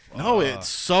 No, it's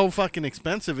so fucking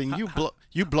expensive, and you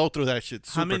blow through that shit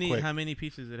super quick. How many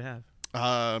pieces did it have?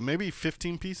 Maybe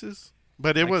 15 pieces,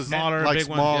 but it Like was smaller, like big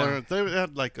ones, smaller. yeah. They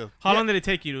had like a. How long did it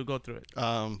take you to go through it?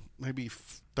 Maybe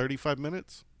 35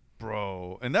 minutes.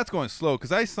 Bro, and that's going slow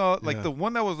because I saw like the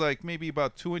one that was like maybe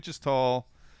about 2 inches tall,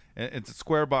 and it's a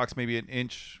square box, maybe an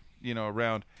inch,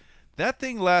 around. That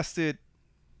thing lasted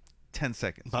 10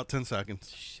 seconds. About 10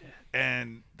 seconds. Shit.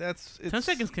 And 10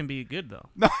 seconds can be good though.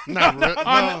 No, not really.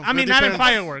 I mean, not in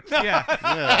fireworks. Yeah.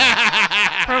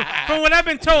 From what I've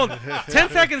been told, 10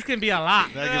 seconds can be a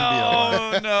lot. That can be a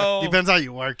lot. Oh no. Depends how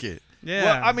you work it. Yeah.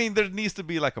 Well, I mean, there needs to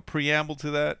be like a preamble to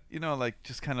that. Like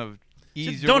just kind of ease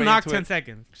Just your don't way knock into 10 it.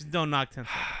 seconds. Just don't knock 10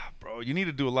 seconds. Bro, you need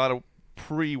to do a lot of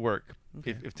pre-work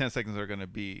if 10 seconds are gonna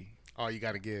be. Oh, you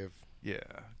got to give. Yeah.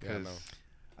 Yeah, no.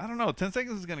 I don't know. 10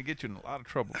 seconds is gonna get you in a lot of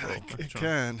trouble, bro. It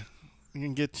can. It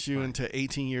can get you into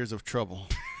 18 years of trouble.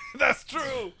 That's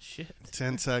true. Shit.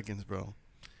 10 seconds, bro.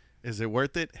 Is it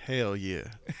worth it? Hell yeah.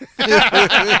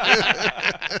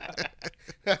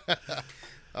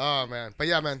 Oh man, but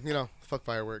yeah, man, fuck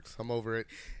fireworks. I'm over it.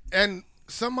 And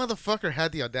some motherfucker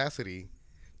had the audacity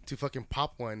to fucking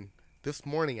pop one this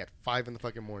morning at 5 in the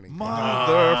fucking morning.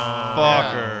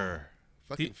 Motherfucker.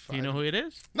 Do you know who it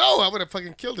is? No, I would have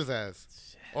fucking killed his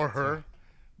ass. Or her.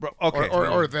 Bro, okay.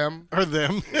 Or them. Or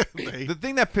them. The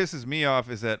thing that pisses me off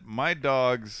is that my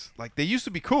dogs, like, they used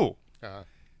to be cool. Uh-huh.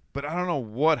 But I don't know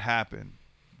what happened.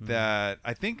 that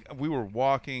I think we were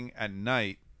walking at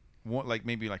night,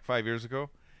 maybe 5 years ago,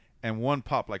 and one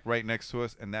popped right next to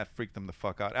us, and that freaked them the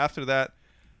fuck out. After that,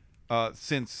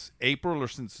 since April or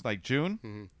since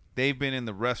June, they've been in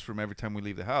the restroom every time we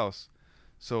leave the house.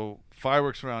 So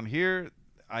fireworks around here,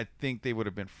 I think they would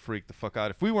have been freaked the fuck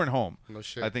out if we weren't home. No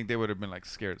shit. I think they would have been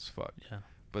scared as fuck. Yeah.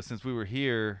 But since we were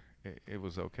here, it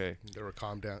was okay. They were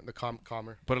calmed down.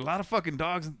 Calmer. But a lot of fucking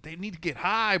dogs, they need to get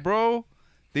high, bro.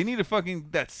 They need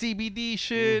that CBD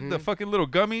shit, the fucking little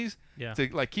gummies,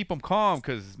 to keep them calm.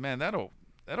 Because man, that'll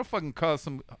fucking cause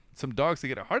some dogs to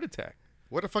get a heart attack.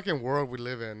 What a fucking world we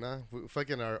live in, huh?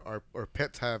 Fucking our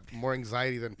pets have more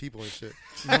anxiety than people and shit.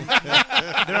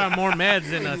 There are more meds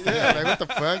than us. Yeah, what the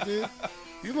fuck, dude?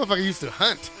 These motherfuckers used to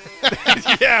hunt.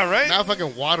 Yeah, right? Now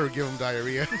fucking water give them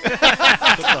diarrhea. What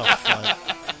the fuck?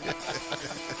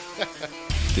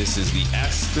 This is the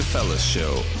Ask the Fellas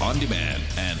show, on demand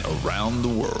and around the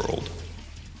world.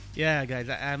 Yeah, guys,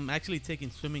 I'm actually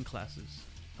taking swimming classes.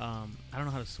 I don't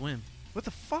know how to swim. What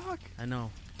the fuck? I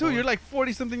know. Dude, you're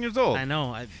 40-something years old. I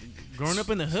know. Growing up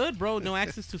in the hood, bro, no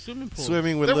access to swimming pools.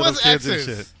 Swimming with little kids and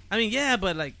shit. I mean, yeah,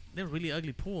 but they're really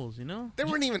ugly pools, you know? They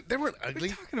weren't ugly. What are you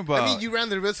talking about? I mean, you ran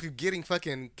the risk of getting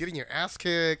your ass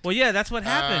kicked. Well, yeah, that's what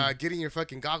happened. Getting your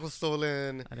fucking goggles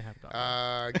stolen. I didn't have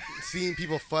goggles. Seeing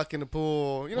people fuck in the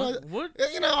pool. You know, what?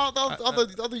 You know, all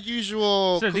the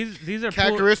usual Sir, these are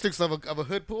characteristics of a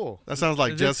hood pool. That sounds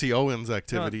like Jesse Owens'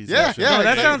 activities. Yeah. No,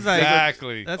 that sounds like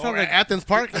exactly. That sounds like Athens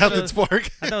Park. Athens Park.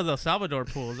 I thought it was El Salvador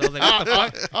pools. I was like, what the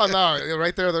fuck? Oh no,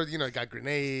 right there. You know, got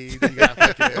grenades. You got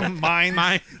fucking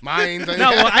mines. Mines.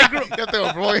 No, well,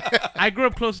 I grew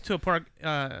up close to a park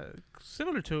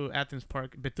similar to Athens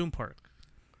Park, Bethune Park.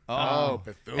 Oh,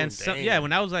 Bethune. And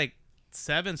when I was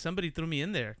 7, somebody threw me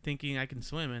in there thinking I can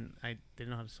swim, and I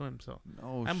didn't know how to swim, so I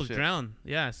almost drowned.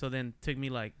 Yeah, so then it took me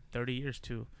 30 years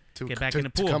to get back in the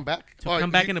pool. To come back? To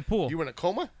come back in the pool. You were in a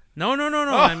coma? No.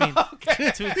 I mean,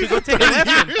 to go take a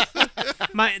lesson.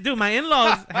 My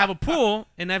in-laws have a pool,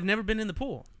 and I've never been in the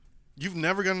pool. You've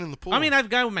never gone in the pool? I mean, I've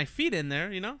got with my feet in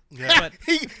there, you know? Yeah. But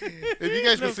if you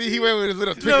guys can see, he went with his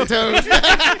little twinkle toes.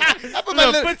 I put my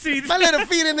little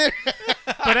feet in there.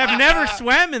 But I've never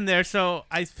swam in there, so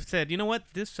I said, you know what?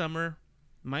 This summer,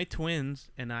 my twins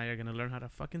and I are going to learn how to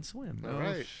fucking swim. All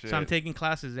right. So I'm taking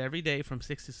classes every day from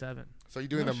 6 to 7. So you're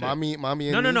doing the mommy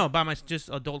and No, by just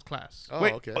adult class. Oh,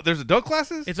 wait, okay. There's adult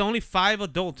classes? It's only 5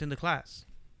 adults in the class.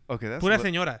 Okay, that's Puras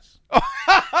señoras.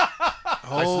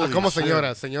 Como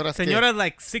señoras?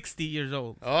 Señoras 60 years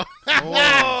old. Oh.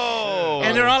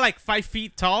 And they're all 5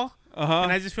 feet tall.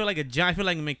 And I just feel like a giant. I feel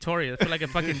like Victoria. I feel like a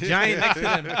fucking giant next to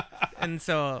them. And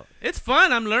so it's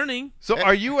fun. I'm learning. So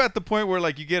are you at the point where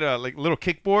you get a little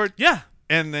kickboard? Yeah.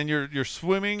 And then you're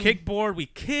swimming? Kickboard, we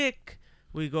kick.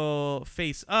 We go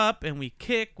face up and we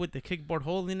kick with the kickboard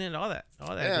holding it, all that.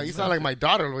 Yeah, you sound like my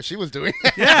daughter, what she was doing.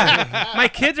 Yeah. My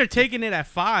kids are taking it at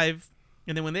 5,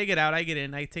 and then when they get out, I get in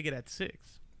and I take it at 6.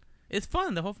 It's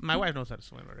fun. My wife knows how to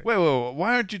swim already. Wait,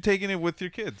 why aren't you taking it with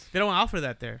your kids? They don't offer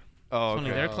that there. Oh, it's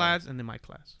only their class and then my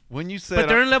class. When you said, but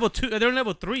they're in level 2. They're in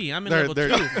level 3. I'm in level 2.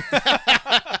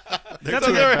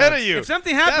 They're ahead of you. If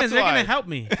something happens, they're gonna help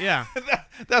me. Yeah.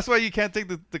 That's why you can't take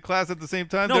the class at the same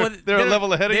time. No, they're a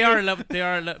level ahead of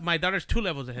you. My daughter's 2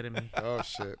 levels ahead of me. Oh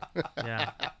shit.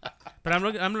 Yeah. But I'm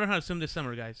learning how to swim this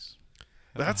summer, guys.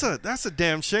 That's a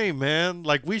damn shame, man.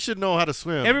 We should know how to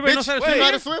swim. Everybody knows how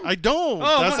to swim. I don't.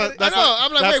 I know.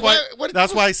 I'm like,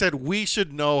 that's why I said we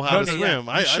should know how to swim. Yeah.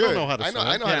 I don't know how to swim.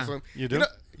 I know how to swim. You do?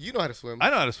 You know how to swim. I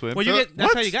know how to swim. Well,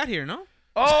 that's how you got here, no?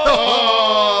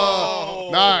 Oh!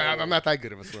 No, I'm not that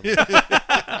good of a swimmer.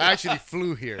 I actually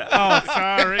flew here. Oh,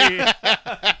 sorry.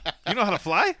 You know how to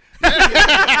fly?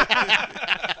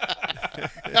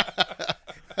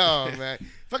 Oh, man.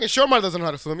 Fucking Shomar doesn't know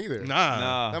how to swim either.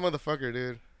 Nah. That motherfucker,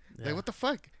 dude. Yeah. What the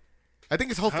fuck? I think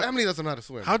his whole family doesn't know how to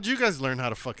swim. How'd you guys learn how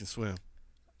to fucking swim?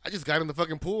 I just got in the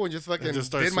fucking pool and just fucking did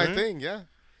swimming? my thing, yeah.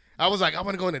 I was like, I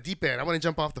want to go in the deep end. I want to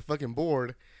jump off the fucking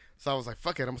board. So I was like,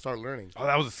 fuck it, I'm going to start learning. Oh,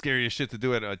 that was the scariest shit to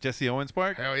do at Jesse Owens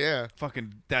Park? Hell yeah.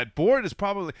 Fucking, that board is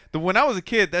probably... When I was a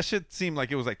kid, that shit seemed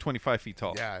like it was 25 feet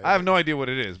tall. Yeah. I have no idea what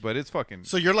it is, but it's fucking...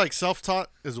 So you're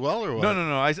self-taught as well, or what?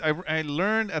 No. I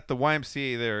learned at the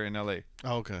YMCA there in L.A.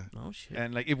 Oh, okay. Oh, shit.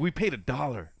 And if we paid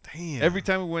 $1. Damn. Every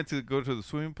time we went to go to the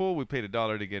swimming pool, we paid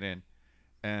 $1 to get in.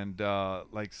 And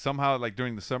somehow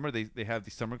during the summer, they have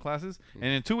these summer classes.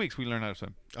 And in 2 weeks, we learned how to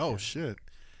swim. Oh, shit.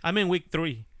 I'm in week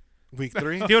 3. Week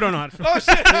 3? Still don't know how to swim. Oh,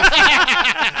 shit.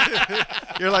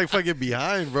 You're fucking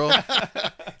behind, bro.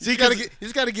 See, you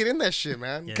just gotta get in that shit,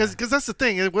 man. Because that's the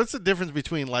thing. What's the difference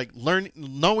between like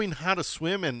knowing how to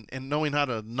swim and knowing how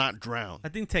to not drown? I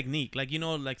think technique, like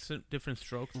like different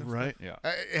strokes, and right? stuff.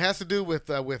 Yeah. It has to do with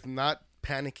not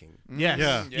panicking. Yes.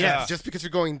 Yeah. Yes. Just because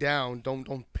you're going down,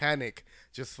 don't panic.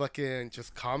 Just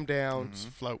calm down. Just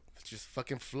float. Just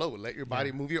fucking float. Let your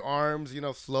body move your arms,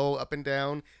 slow up and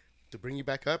down to bring you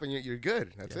back up, and you're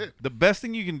good. That's it. The best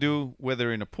thing you can do,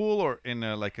 whether in a pool or in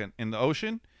in the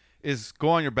ocean, is go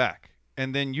on your back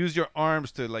and then use your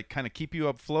arms to like kind of keep you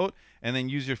afloat, and then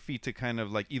use your feet to kind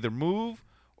of like either move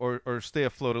or stay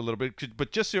afloat a little bit.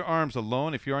 But just your arms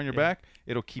alone, if you're on your back,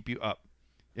 it'll keep you up.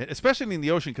 Especially in the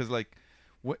ocean, because like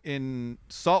in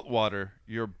salt water,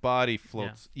 your body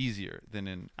floats easier than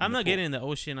in. I'm not getting in the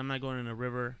ocean. I'm not going in a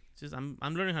river. Just I'm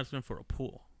learning how to swim for a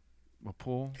pool. A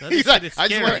pool? He's like, I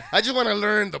just want to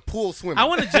learn the pool swimming. I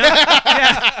want to jump.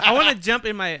 I want to jump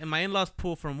in my in-laws'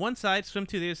 pool from one side, swim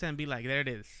to the other side, and be like, there it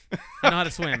is. I know how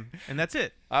to swim, and that's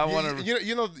it. I want to.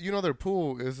 You know their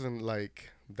pool isn't like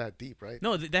that deep, right?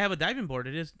 No, they have a diving board.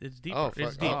 It's deep. Oh,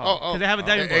 it's fuck. deep. Oh, they have a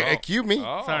diving board. Excuse me.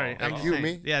 Sorry, I'm excuse saying.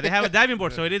 me. Yeah, they have a diving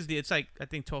board, so it is. It's like I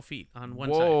think 12 feet on one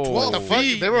Whoa. side. 12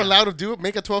 feet. They were allowed to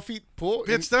make a 12 feet pool.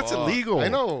 Bitch, that's illegal. I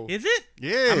know. Is it?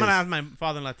 Yeah. I'm gonna ask my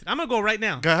father-in-law. I'm gonna go right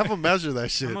now. Gotta have them measure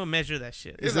that shit. I'm gonna measure that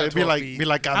shit. It's It'd not be 12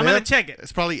 like feet. I'm gonna check it.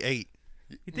 It's probably 8.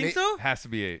 You think so? Has to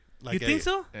be 8. Like You think 8.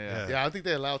 so? Yeah. Yeah, I think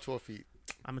they allow 12 feet.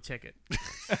 I'm gonna check it.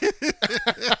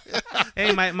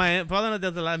 Hey, my father-in-law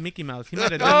does a lot of Mickey Mouse. He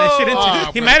might have done that shit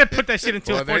into. He might have put that shit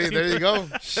into Well, a 14. there you go.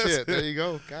 Shit, there you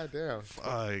go. Goddamn.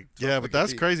 Yeah, but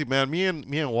that's deep. crazy, man. Me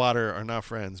and water are not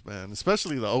friends, man.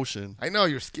 Especially the ocean. I know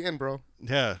your skin, bro.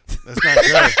 Yeah, that's not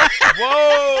good.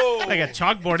 Whoa! Like a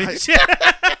chalkboard and shit.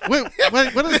 Wait,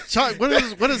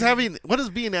 what does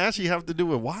being ashy have to do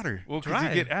with water? Well, because you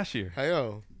Dry. get ashier. I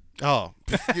know. Oh,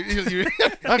 You-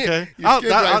 okay. Your skin dries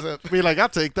I'll up. be like, I'll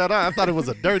take that out. I thought it was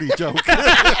a dirty joke.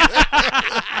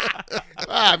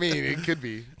 I mean, it could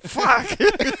be. Fuck.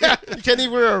 You can't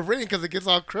even wear a ring because it gets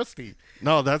all crusty.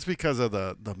 No, that's because of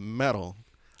the metal.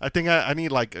 I think I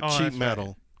need like a cheap that's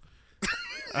metal.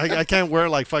 I can't wear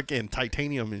like fucking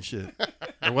titanium and shit.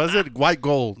 Or was it white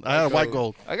gold? I had white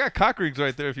gold. I got cock rings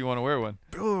right there if you want to wear one.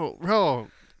 Bro,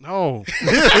 no.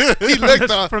 He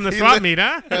looked From the swap meet,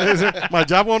 huh? My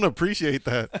job won't appreciate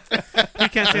that. You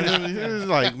can't say that. It's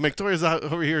like Victoria's out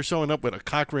over here showing up with a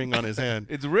cock ring on his hand.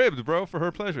 It's ribbed, bro, for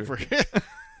her pleasure.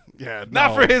 Yeah, Not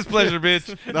no. for his pleasure,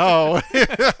 bitch. No,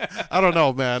 I don't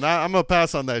know, man. I'm gonna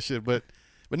pass on that shit. But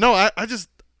no, I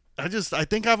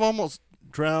think I've almost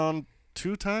drowned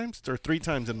 2 times or 3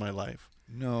 times in my life.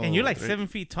 No. And you're like 7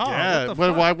 feet tall. Yeah, What the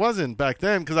well, fuck? I wasn't back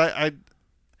then because I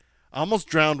almost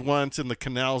drowned once in the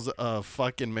canals of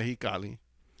fucking Mexicali.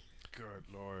 Good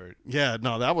lord. Yeah,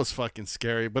 no, that was fucking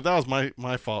scary. But that was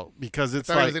my fault because it's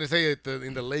I was like going to say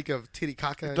in the lake of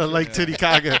Titicaca. the Lake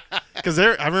Titicaca. Because I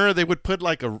remember they would put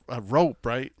like a rope,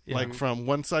 right? Yeah. Like from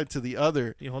one side to the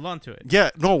other. You hold on to it.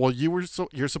 Yeah, no, well, you're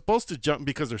supposed to jump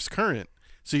because there's current.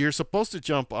 So you're supposed to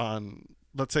jump on,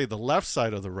 let's say, the left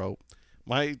side of the rope.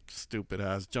 My stupid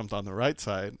ass jumped on the right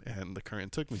side, and the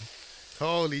current took me.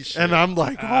 Holy shit. And I'm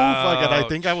like, oh, fuck it. I Ouch.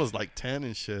 think I was like 10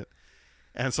 and shit.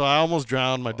 And so I almost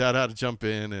drowned. My dad had to jump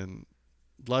in, and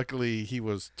luckily he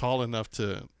was tall enough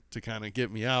to kind of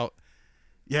get me out.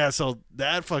 Yeah, so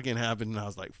that fucking happened, and I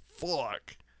was like,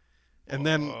 fuck. And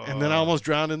then I almost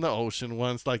drowned in the ocean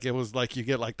once. Like, it was like you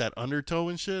get like that undertow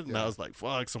and shit. And I was like,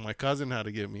 fuck. So my cousin had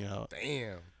to get me out.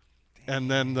 Damn. And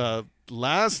then the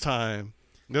last time,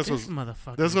 this was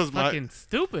motherfucker. my Fucking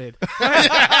stupid.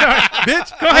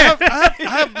 bitch. Go ahead. I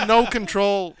have no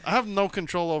control. I have no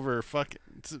control over fucking.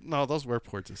 No, those were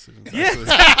poor decisions. Yes.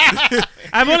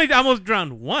 I've only almost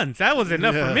drowned once. That was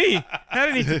enough Yeah. for me. I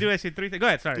didn't need to do that shit 3 times. Go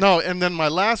ahead. Sorry. No, and then my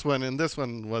last one, and this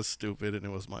one was stupid, and it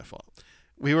was my fault.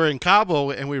 We were in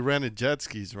Cabo, and we rented jet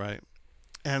skis, right?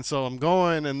 And so I'm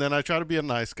going, and then I try to be a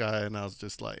nice guy, and I was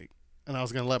just like, and I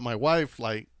was gonna let my wife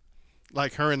like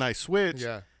her and I switch.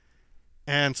 Yeah.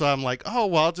 And so I'm like, oh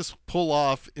well, I'll just pull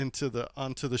off onto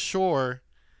the shore,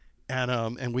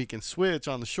 and we can switch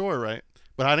on the shore, right?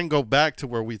 But I didn't go back to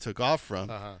where we took off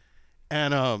from. Uh-huh.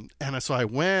 And so I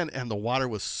went, and the water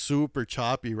was super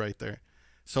choppy right there.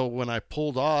 So when I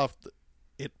pulled off,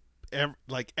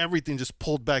 everything just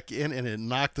pulled back in, and it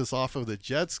knocked us off of the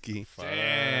jet ski.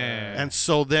 Damn. And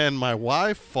so then my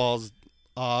wife falls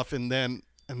off, and then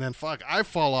fuck, I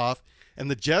fall off, and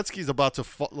the jet ski's about to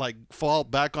fall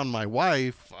back on my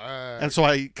wife. Fuck. And so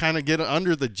I kind of get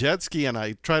under the jet ski and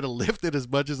I try to lift it as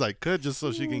much as I could just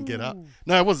so she can get out.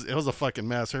 No, it was a fucking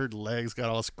mess. Her legs got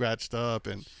all scratched up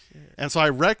and so I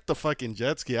wrecked the fucking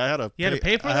jet ski. I had to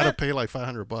pay for that? I had to pay like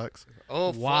 $500.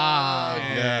 Oh wow! Fuck.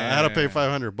 Yeah, I had to pay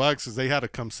 $500 because they had to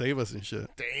come save us and shit.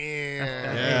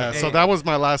 Damn. Yeah, so that was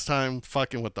my last time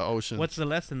fucking with the ocean. What's the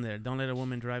lesson there? Don't let a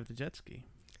woman drive the jet ski.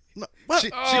 No, what?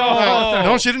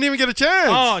 No, she didn't even get a chance.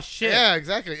 Oh shit! Yeah,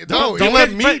 exactly. Don't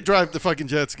let me drive the fucking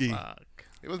jet ski.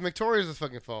 It was Victoria's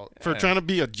fucking fault for trying to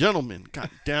be a gentleman. God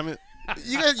damn it!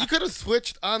 You could have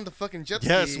switched on the fucking jet ski.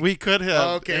 Yes, we could have.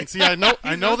 Oh, okay. And see, I know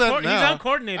that now. He's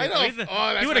uncoordinated. I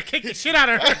know. He would have kicked the shit out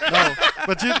of her. No,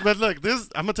 but look,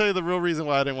 I'm gonna tell you the real reason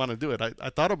why I didn't want to do it. I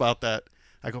thought about that.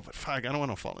 I go, but fuck, I don't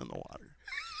want to fall in the water.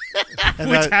 And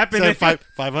which happened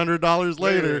 $500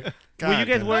 later. Were you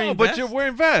guys wearing but you're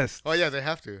wearing vests. Oh yeah, they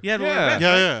have to.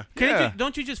 Yeah, yeah.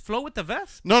 Don't you just float with the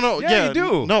vest? No, yeah, you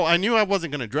do. No, I knew I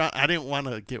wasn't gonna drown. I didn't want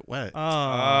to get wet.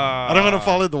 I don't want to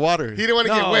fall in the water. He didn't want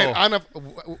to get wet on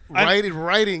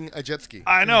riding a jet ski.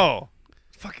 I know.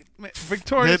 Fucking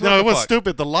Victoria's. No, it was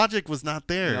stupid. The logic was not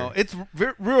there. No, it's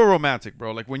real romantic,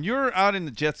 bro. Like when you're out in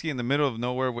the jet ski in the middle of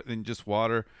nowhere in just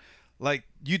water, like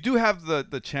you do have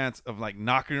the chance of like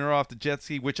knocking her off the jet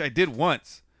ski, which I did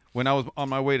once. When I was on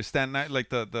my way to Staten Island, like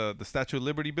the Statue of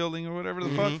Liberty building or whatever the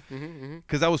fuck,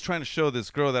 because I was trying to show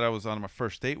this girl that I was on my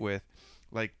first date with,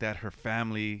 like that her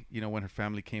family, when her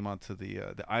family came onto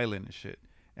the island and shit,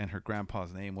 and her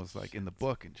grandpa's name was like in the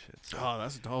book and shit. So, oh,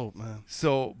 that's dope, man.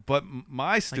 So, but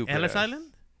my stupid like Ellis ass,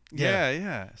 Island.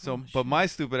 Yeah. So, but my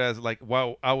stupid ass, like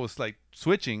while I was like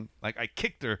switching, like I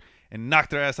kicked her and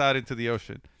knocked her ass out into the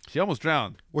ocean. She almost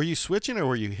drowned. Were you switching or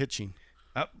were you hitching?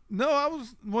 No, I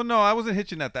wasn't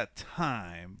hitching at that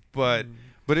time, but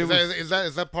it was. Is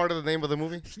that part of the name of the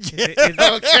movie? Yeah.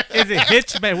 Is it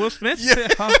Hitch by Will Smith? Yeah,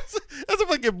 that's a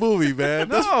fucking movie, man.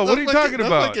 What are you talking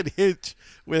about? That's fucking Hitch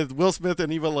with Will Smith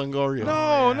and Eva Longoria.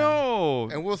 No.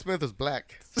 And Will Smith is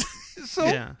black.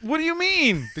 So what do you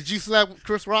mean? Did you slap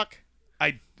Chris Rock?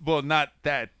 Not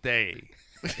that day.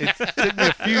 It took me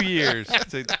a few years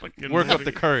to work up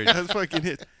the courage. That's fucking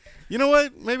Hitch. You know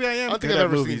what? Maybe I am good at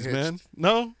movies, seen man.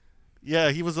 No?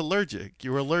 Yeah, he was allergic.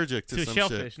 You were allergic to some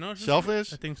shellfish, shit. no?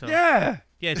 Shellfish? I think so. Yeah.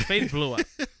 Yeah, his face blew up.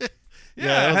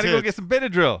 Yeah, I had to go get some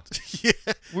Benadryl. Yeah.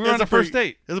 We were on a first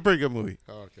date. It was a pretty good movie.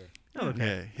 Oh, okay.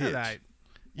 Okay. Yeah, Hitch. Right.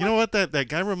 You know what? That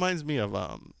guy reminds me of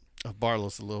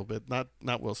Barlos a little bit. Not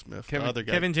Will Smith. The other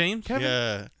guy. Kevin James?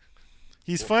 Yeah.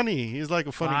 He's funny. He's like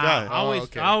a funny guy.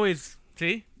 Always.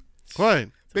 See? What?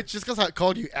 Bitch, just because I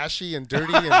called you ashy and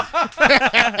dirty and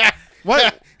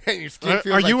what? And your skin feels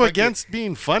are like you against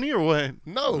being funny or what?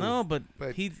 No, but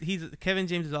he's Kevin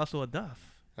James is also a duff.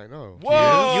 I know.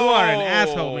 Whoa! You are an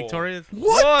asshole, Victoria.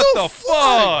 What the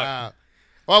fuck?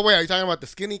 Oh wait, are you talking about the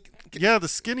skinny? Yeah, the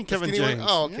skinny Kevin James. One?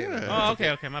 Oh, okay. Yeah. Oh,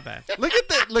 okay, my bad. Look at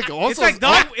that. Look, also it's like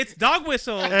dog. It's dog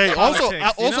whistle. Hey, also's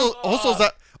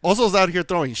out here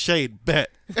throwing shade. Bet.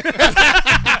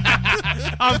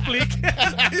 On fleek.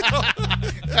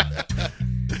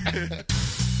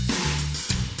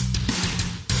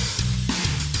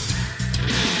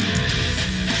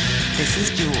 This is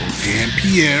Jules. And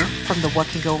Pierre. From the What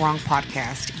Can Go Wrong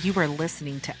podcast. You are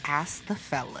listening to Ask the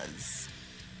Fellas.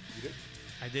 You did?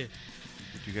 I did.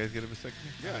 Did you guys get a vasectomy?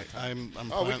 Yeah,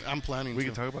 I'm planning. We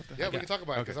can talk about that. Yeah, we can talk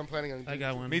about it because I'm planning on. I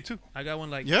got one. Me too. I got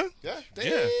one. Yeah. Yeah.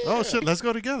 Oh shit! Let's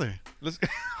go together. Let's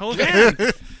hold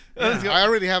hands. I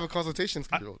already have a consultation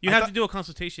scheduled. You have to do a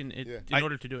consultation in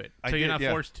order to do it, so you're not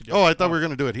forced to do it. Oh, I thought we were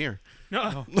gonna do it here.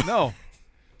 No.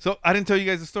 So I didn't tell you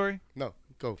guys the story. No,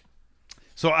 go.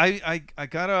 So I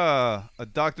got a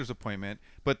doctor's appointment,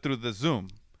 but through the Zoom,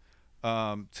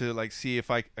 to like see if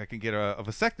I can get a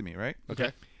vasectomy, right?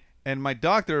 Okay. And my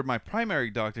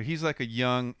primary doctor, he's like a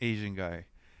young Asian guy,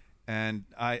 and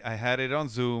I had it on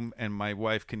Zoom, and my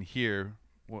wife can hear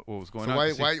what was going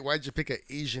on. So why'd you pick an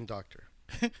Asian doctor?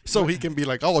 So he can be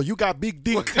like, oh, you got big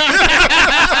dick. So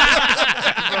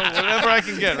whatever I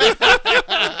can get.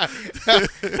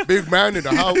 Right? Big man in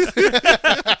the house.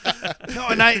 No,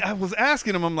 and I was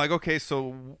asking him, I'm like, okay,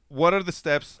 so what are the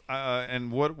steps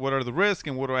and what are the risks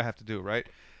and what do I have to do, right?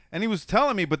 And he was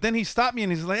telling me, but then he stopped me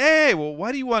and he's like, hey, well,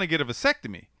 why do you want to get a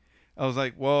vasectomy? I was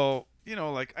like, well,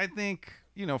 like I think,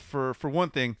 for one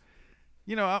thing,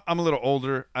 I'm a little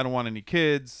older. I don't want any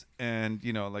kids. And,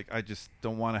 like I just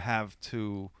don't want to have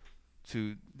to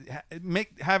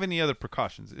have any other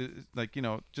precautions. Like,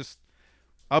 just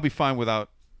I'll be fine without,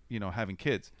 having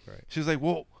kids. Right. She was like,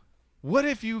 well, what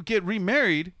if you get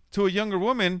remarried to a younger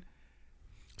woman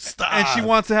Stop. and she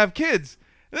wants to have kids?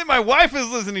 And then my wife is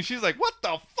listening. She's like, what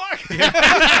the fuck?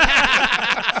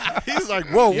 He's like,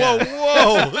 whoa.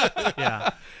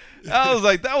 Yeah. I was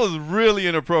like, that was really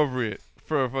inappropriate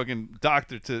for a fucking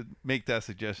doctor to make that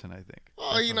suggestion, I think.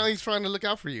 Oh, he's trying to look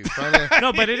out for you.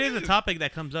 No, but it is a topic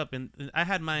that comes up, and I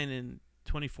had mine in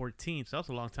 2014, so that was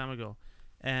a long time ago.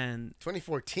 And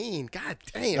 2014, god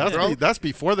damn, bro. That's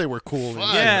before they were cool.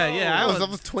 Yeah. I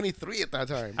was 23 at that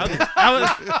time.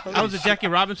 I was a Jackie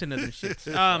Robinson of this shit.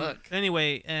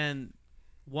 Anyway, and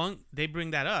they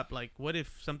bring that up. Like, what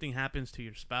if something happens to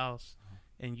your spouse,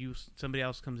 and somebody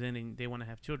else comes in and they want to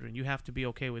have children? You have to be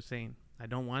okay with saying, I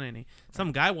don't want any.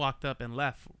 Some guy walked up and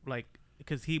left, like,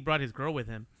 because he brought his girl with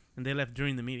him, and they left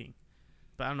during the meeting.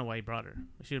 But I don't know why he brought her.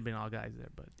 It should have been all guys there,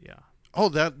 but yeah. Oh,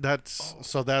 that's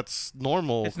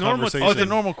normal. It's normal. Conversation. Oh, it's a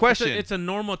normal question. It's a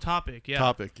normal topic.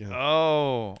 Yeah. Yeah.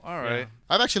 Oh, all right. Yeah.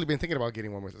 I've actually been thinking about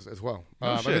getting one with as well.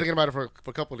 I've been thinking about it for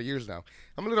a couple of years now.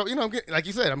 I'm a little, I'm getting, like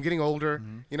you said, I'm getting older.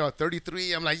 At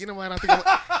 33, I'm like, you know what? I think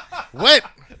what?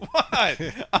 What?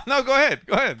 No, go ahead.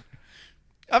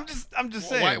 I'm just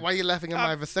saying. Why are you laughing at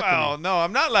my vasectomy? Well, no,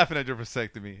 I'm not laughing at your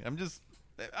vasectomy.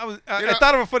 I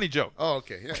thought of a funny joke. Oh,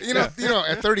 okay. Yeah.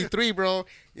 At 33, bro,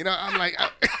 I'm like,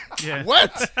 yeah.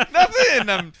 What?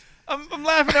 Nothing. I'm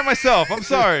laughing at myself. I'm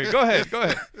sorry. Go ahead.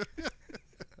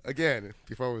 Again,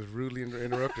 before I was rudely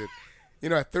interrupted,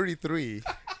 at 33,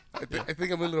 I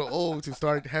think I'm a little old to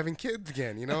start having kids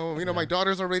again. My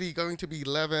daughter's already going to be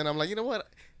 11. I'm like, you know what?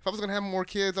 If I was gonna have more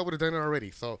kids, I would have done it already.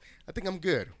 So I think I'm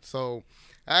good. So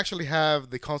I actually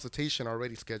have the consultation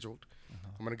already scheduled.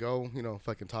 I'm gonna go,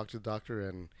 fucking talk to the doctor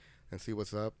and see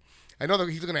what's up. I know that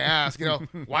he's gonna ask,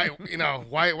 why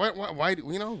are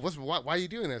you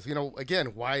doing this? Again,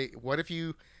 why? What if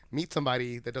you meet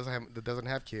somebody that doesn't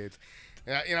have kids?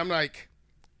 And I'm like,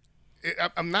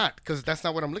 I'm not, because that's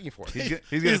not what I'm looking for.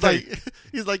 He's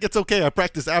like, it's okay. I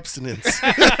practice abstinence.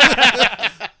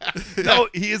 No,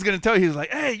 he is gonna tell you. He's like,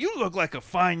 hey, you look like a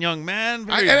fine young man.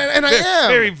 I am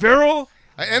very virile.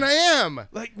 And I am.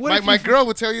 Like, what my girl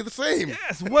would tell you the same.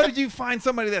 Yes. What did you find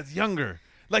somebody that's younger?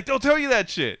 Like, they'll tell you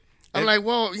that shit. I'm like,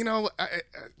 well,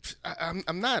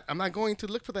 I'm not going to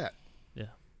look for that. Yeah.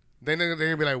 Then they're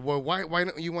gonna be like, well, why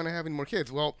don't you want to have any more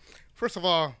kids? Well, first of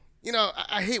all,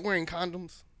 I hate wearing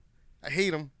condoms. I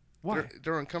hate them. Why?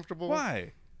 They're uncomfortable.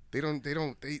 Why? They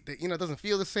it doesn't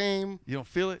feel the same. You don't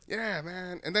feel it? Yeah,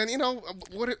 man. And then, I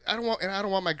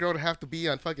don't want my girl to have to be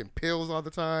on fucking pills all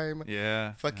the time.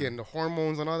 Yeah. Fucking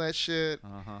hormones and all that shit.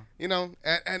 Uh-huh.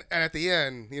 And at the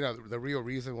end, the real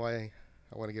reason why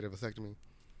I want to get a vasectomy,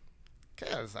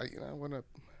 cause I want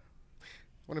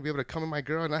to be able to come in my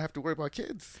girl and not have to worry about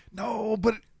kids. No,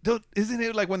 but isn't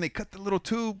it like when they cut the little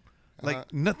tube?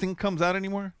 Like nothing comes out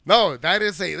anymore? No,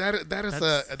 that's a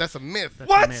myth. That's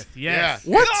what? A myth. Yes.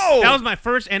 Yeah. What? No. That was my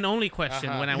first and only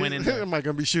question when I went in there. Am I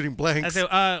gonna be shooting blanks? I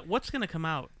said, what's gonna come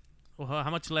out? Well, how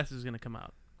much less is gonna come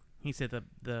out? He said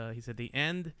the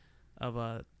end of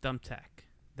a thumbtack.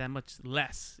 That much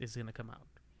less is gonna come out.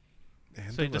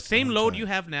 So the same load you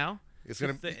have now. It's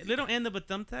gonna the little end of a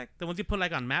thumbtack, the ones you put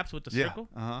like on maps with the circle.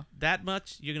 That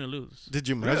much you're gonna lose. Did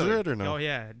you measure it or no? Oh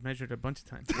yeah, I measured it a bunch of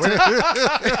times.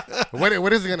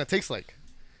 What is it gonna taste like?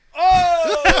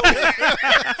 Oh!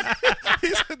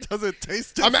 Does it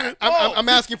taste different? I'm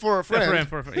asking for a friend.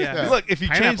 Yeah. Look, if you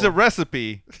change the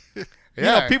recipe,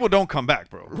 people don't come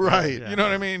back, bro. Right. You know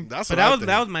what I mean? That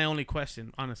was my only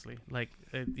question, honestly. Like,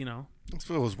 That's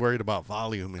what I was worried about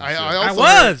volume. And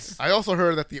I also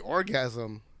heard that the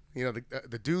orgasm.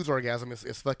 The dude's orgasm is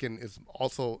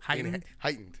also heightened.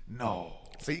 No.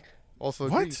 See? Also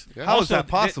what? Agreed. Yeah. How is that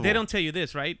possible? They don't tell you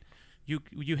this, right? You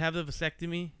have the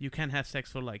vasectomy. You can't have sex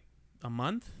for like a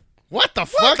month. What the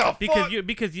fuck? Because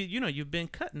you've been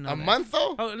cutting a month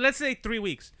though. Oh, let's say 3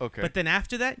 weeks. Okay. But then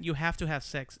after that, you have to have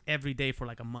sex every day for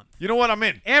like a month. You know what? I'm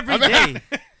in. Every day.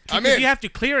 I'm in. You have to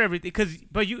clear everything.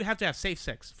 But you have to have safe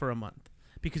sex for a month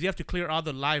because you have to clear all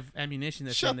the live ammunition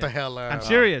that's in there. Shut the hell up. I'm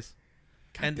serious.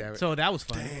 God damn it. So that was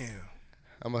fun. Damn.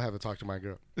 I'm gonna have to talk to my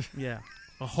girl. Yeah.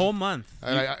 A whole month.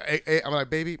 I'm like,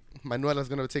 baby, Manuela's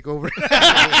gonna take over.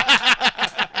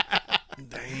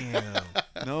 Damn.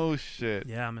 No shit.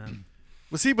 Yeah, man.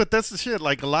 Well, see, but that's the shit.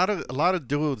 Like a lot of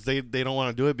dudes, they don't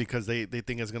want to do it because they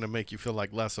think it's gonna make you feel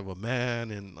like less of a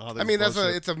man and all this. I mean,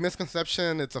 bullshit. it's a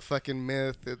misconception. It's a fucking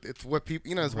myth. It's what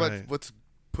people, it's what's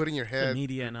put in your head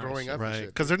media and growing up, right?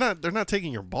 Because they're not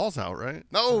taking your balls out, right?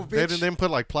 No, they bitch. didn't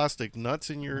put like plastic nuts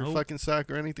in your fucking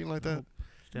sack or anything like that.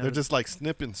 They're just like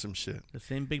snipping some shit. The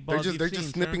same big balls. They're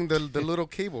just snipping the little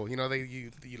cable.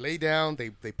 You lay down,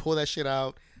 they pull that shit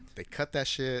out, they cut that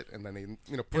shit, and then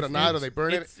they put a knot or they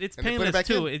burn it. It's and painless they put it back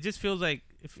too. in. It just feels like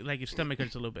your stomach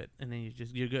hurts a little bit, and then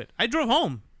you're good. I drove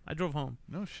home. I drove home.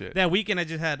 No shit. That weekend, I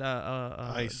just had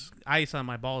ice on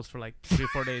my balls for like 3 or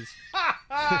 4 days.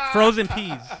 Frozen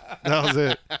peas. That was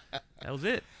it. That was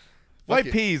it. Why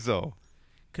peas though?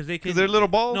 Because they're little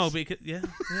balls. No, because yeah.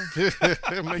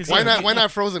 Why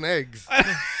not frozen eggs?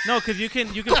 No, because you can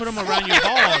put them around your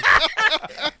balls.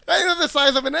 They're the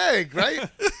size of an egg, right?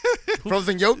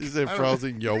 Frozen yolk. Is it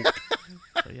frozen yolk?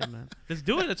 So, yeah, man. Let's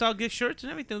do it. Let's all get shirts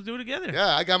and everything. Let's do it together.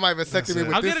 Yeah, I got my vasectomy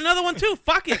with I'll this. get another one too.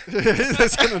 Fuck it.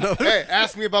 Hey,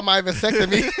 ask me about my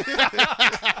vasectomy.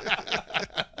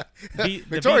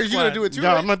 Victoria, you gonna do it too? Yeah,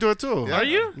 right? I'm gonna do it too. Are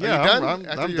you? Yeah, Are you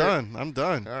I'm done. I'm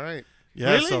done. All right.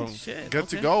 Yeah, Really? so Shit, good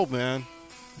to okay. go, man.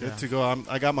 Good to go.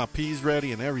 I got my peas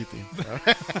ready and everything.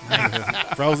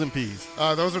 Frozen peas.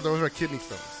 Those are kidney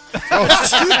stones.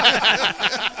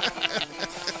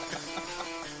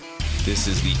 This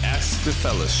is the Ask the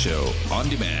Fellas show on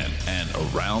demand and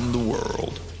around the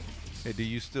world. Hey, do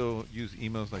you still use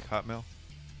emails like Hotmail?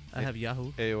 I have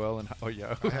Yahoo. AOL and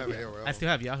Yahoo. I have AOL. I still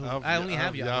have Yahoo. I only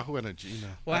have Yahoo. Yahoo and a Gmail.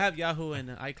 Well, I have Yahoo and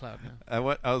iCloud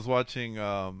now. I was watching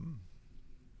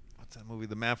what's that movie?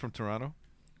 The Man from Toronto.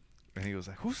 And he was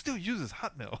like, "Who still uses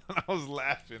Hotmail?" And I was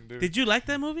laughing, dude. Did you like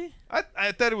that movie?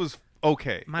 I thought it was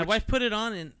okay. My wife put it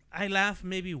on and I laughed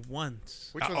maybe once.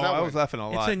 Which was Oh, that I one? was laughing a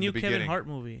lot. It's a in new the Kevin beginning. Hart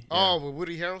movie. Oh, with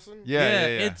Woody Harrelson? Yeah.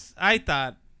 It's. I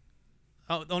thought.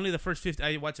 Only the first 15.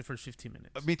 I watched the first 15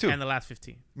 minutes. Me too. And the last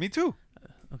 15. Me too.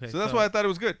 Okay. So that's why I thought it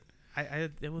was good.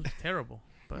 It was terrible.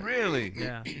 But Really?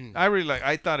 Yeah.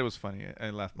 I thought it was funny. I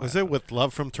laughed. Was it with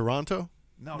Love from Toronto?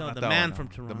 No, No, not The that Man one, from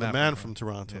no. Toronto. The Man from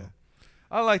Toronto. Yeah.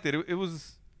 I liked it. It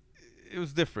was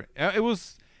different.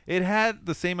 It had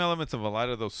the same elements of a lot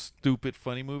of those stupid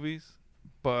funny movies,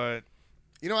 but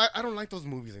You know, I don't like those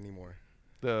movies anymore.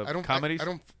 the I don't comedies, I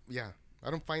don't. Yeah,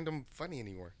 I don't find them funny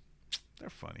anymore. they're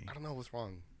funny. I don't know what's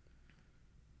wrong.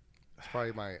 It's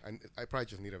probably I probably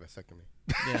just need a vasectomy.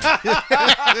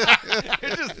 Yeah.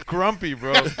 You're just grumpy,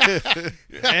 bro.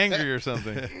 You're angry or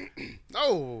something.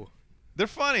 No, They're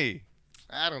funny.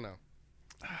 I don't know.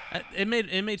 It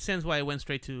made sense why it went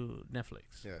straight to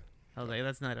Netflix. Yeah. I was like,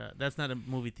 that's not a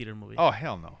movie theater movie. Oh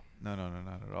hell no, no,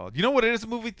 not at all. You know what it is? A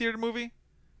movie theater movie?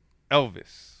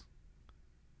 Elvis.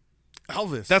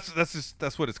 Elvis.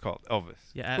 That's what it's called. Elvis.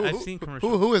 Yeah, I've seen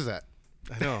commercials. Who is that?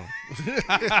 I know.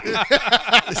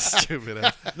 Stupid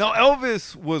ass. No,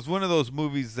 Elvis was one of those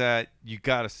movies that you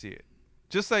gotta see it.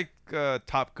 Just like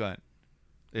Top Gun.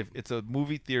 If it's a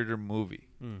movie theater movie.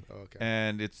 Okay.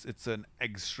 And it's an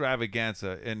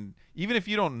extravaganza. And even if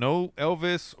you don't know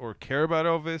Elvis or care about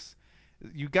Elvis,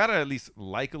 you gotta at least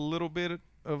like a little bit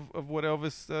of what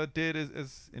Elvis did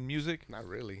as in music. Not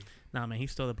really. Nah, man, he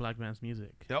stole the black man's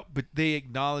music. No, but they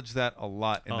acknowledge that a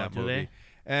lot in that do movie. they?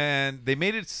 And they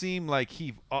made it seem like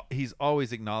he's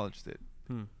always acknowledged it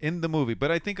in the movie. But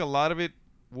I think a lot of it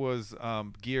was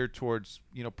geared towards,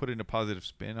 putting a positive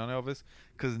spin on Elvis,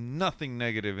 because nothing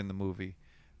negative in the movie,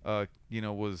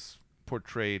 was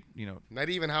portrayed, Not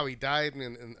even how he died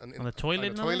On the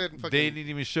toilet and all that? They didn't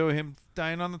even show him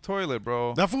dying on the toilet,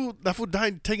 bro. That fool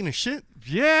died taking a shit?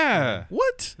 Yeah.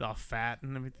 What? All fat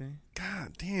and everything.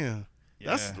 God damn.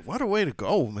 Yeah. That's what a way to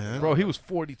go, man. Bro, he was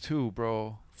 42,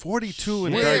 bro. 42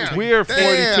 and Damn. died. We're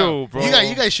Damn. 42, bro.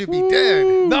 You guys should be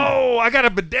dead. No, I got a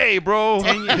bidet, bro.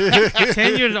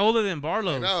 10 years older than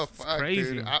Barlow. No, It's fuck,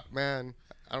 crazy. dude. Man,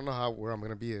 I don't know where I'm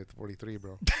gonna be at 43,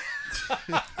 bro.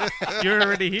 You're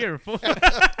already here. Fool.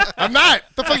 I'm not.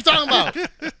 The fuck you talking about?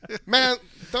 Man,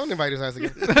 don't invite his ass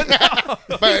again.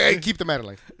 But hey, keep the man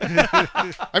alive.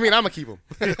 I mean, I'm gonna keep him.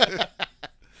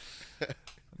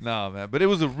 No, man. But it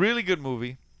was a really good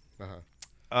movie.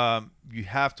 Uh-huh. You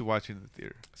have to watch it in the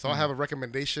theater. So I have a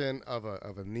recommendation of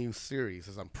a new series.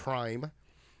 It's on Prime.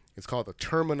 It's called The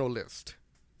Terminal List.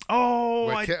 Oh,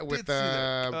 With I Ke- did with, see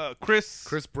that. Chris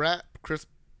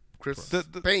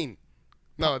Payne.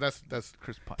 No, that's Chris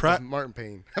that's Pratt. Martin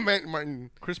Payne. I meant Martin.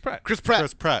 Chris Pratt. Chris Pratt.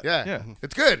 Chris Pratt. Yeah, Yeah.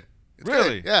 It's good. It's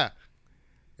Really? good. Yeah.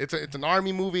 It's an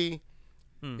army movie.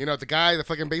 The guy that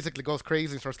fucking basically goes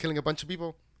crazy and starts killing a bunch of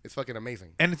people. It's fucking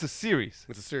amazing. And it's a series.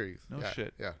 It's a series. No Yeah,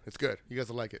 shit. Yeah, it's good. You guys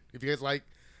will like it. If you guys like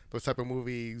those type of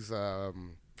movies,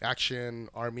 action,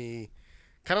 army,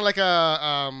 kind of like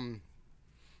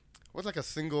what's like a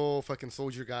single fucking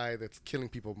soldier guy that's killing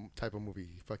people type of movie.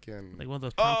 Fucking Like one of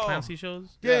those Tom Clancy shows.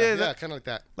 Yeah, kind of like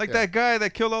that. Like Yeah. that guy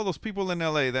that killed all those people in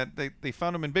L.A. that they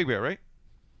found him in Big Bear, right?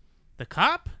 The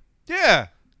cop? Yeah.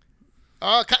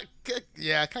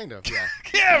 Yeah, kind of. Yeah.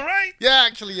 Yeah, right? Yeah,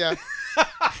 actually, yeah.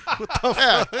 What the fuck?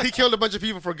 Yeah, he killed a bunch of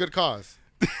people for a good cause.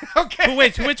 Okay.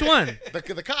 Which one?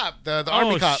 The cop, the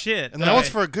army cop. Shit. And that was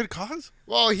for a good cause?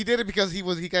 Well, he did it because he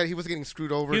was getting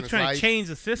screwed over. He in was his trying life. to change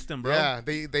the system, bro. Yeah,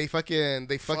 they fucked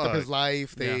up his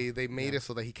life. They made Yeah. it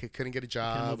so that he couldn't get a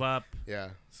job. Couldn't move up. Yeah,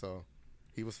 so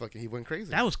he went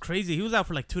crazy. That was crazy. He was out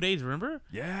for like 2 days. Remember?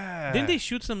 Yeah. Didn't they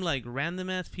shoot some like random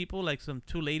ass people, like some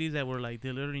 2 ladies that were like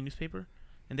delivering newspaper,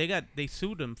 and they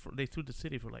sued them they sued the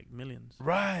city for like millions.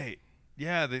 Right.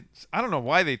 Yeah. I don't know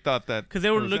why they thought that. Because they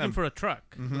were it was looking them. for a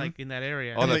truck, Mhm. like in that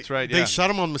area. Oh, that's right. Yeah. They shot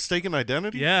him on mistaken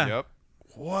identity? Yeah. Yep.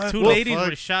 What? 2 the ladies fuck?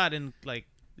 were shot and like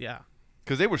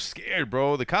Because they were scared,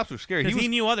 bro. The cops were scared. Because he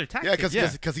knew other tactics.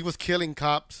 Yeah, because he was killing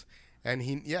cops, and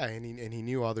he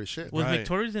knew all their shit. Was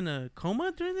Victoria's in a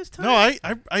coma during this time? No,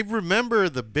 I remember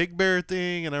the Big Bear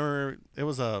thing, and I remember it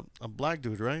was a black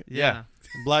dude, right? Yeah.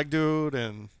 Black dude,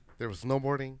 and there was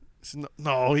snowboarding.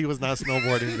 No, he was not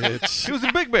snowboarding, bitch. He was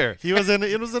a Big Bear. It was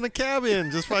in a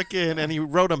cabin, just fucking, and he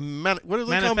wrote a what is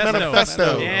it called?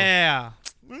 Manifesto. Yeah.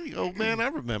 There you go, man. I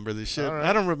remember this shit. Right.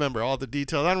 I don't remember all the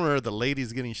details. I don't remember the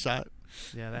ladies getting shot.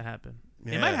 Yeah, that happened.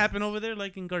 Yeah. It might happen over there,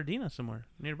 like in Gardena somewhere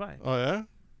nearby. Oh yeah. I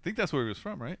think that's where he was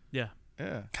from, right? Yeah.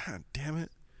 Yeah. God damn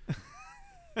it.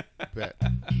 Bet.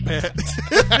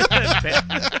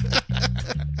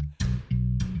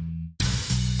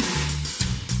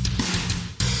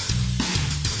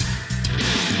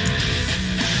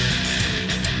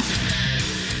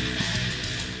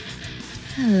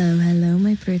 Hello,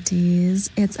 my pretties.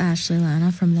 It's Ashley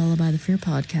Lana from Lullaby the Fear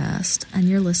podcast, and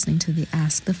you're listening to the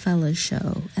Ask the Fellas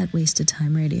show at Wasted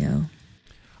Time Radio.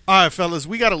 All right, fellas,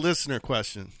 we got a listener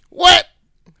question. What?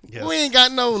 Yes. We ain't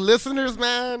got no listeners,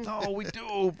 man. No, we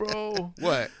do, bro.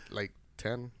 What? Like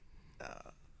 10?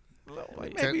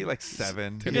 Maybe like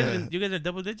 7. You guys are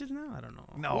double digits now? I don't know.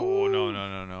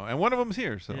 No. And one of them's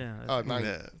here, so. Yeah. Oh, nice.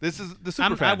 Yeah. This is the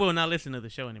super I fan. will not listen to the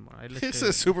show anymore. I listen He's to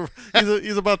a super.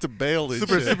 He's about to bail this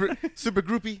shit. Super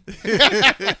groupie.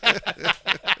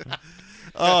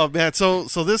 Oh man, so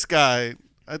this guy,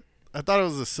 I thought it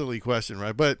was a silly question,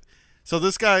 right? But so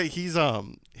this guy, he's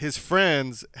his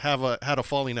friends had a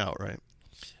falling out, right?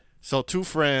 So 2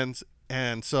 friends,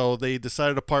 and so they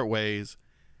decided to part ways.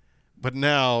 But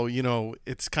now,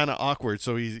 it's kind of awkward.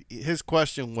 So his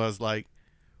question was like,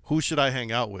 who should I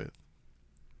hang out with?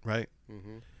 Right?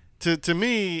 Mm-hmm. To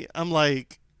me, I'm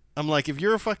like, if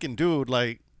you're a fucking dude,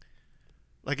 like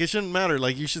it shouldn't matter.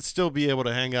 Like, you should still be able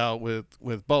to hang out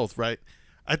with both, right?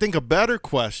 I think a better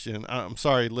question, I'm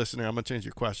sorry, listener, I'm going to change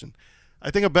your question.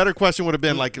 I think a better question would have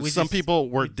been like if some people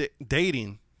were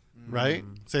dating, right?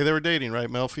 Say they were dating, right?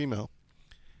 Male, female.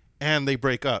 And they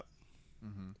break up.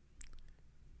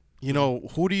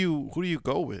 Who do you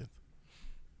go with?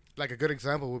 Like a good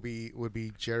example would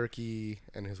be Cherokee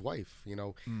and his wife.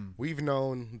 We've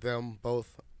known them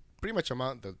both pretty much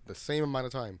the same amount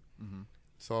of time.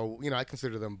 So I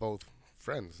consider them both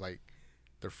friends. Like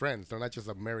they're friends. They're not just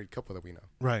a married couple that we know.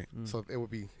 Right. So it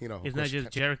would be It's not just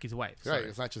Cherokee's wife. Right. Sorry.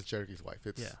 It's not just Cherokee's wife.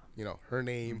 It's her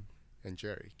name and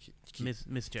Cherokee.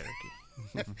 Miss Cherokee.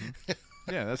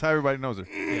 Yeah, that's how everybody knows her.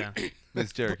 Yeah.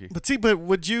 Miss Cherokee. But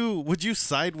would you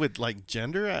side with like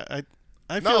gender?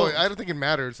 I feel I don't think it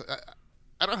matters.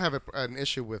 I don't have an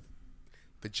issue with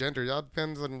the gender. It all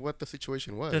depends on what the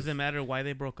situation was. Does it matter why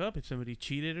they broke up? If somebody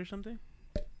cheated or something?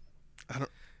 I don't.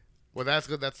 Well, that's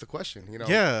good. That's the question.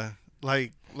 Yeah.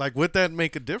 Like would that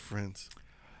make a difference?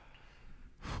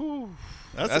 Whew.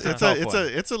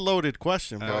 It's a loaded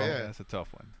question, bro. Oh, yeah. That's a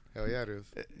tough one. Hell yeah, it is.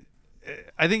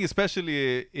 I think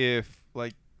especially if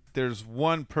like there's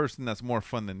one person that's more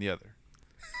fun than the other.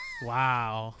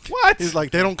 Wow. What? He's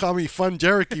like, they don't call me Fun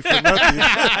Cherokee for nothing.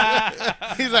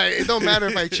 He's like, it don't matter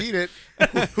if I cheated.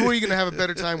 Who are you gonna have a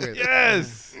better time with?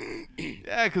 Yes.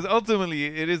 Yeah, because ultimately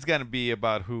it is gonna be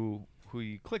about who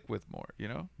you click with more.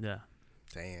 Yeah.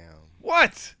 Damn.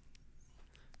 What?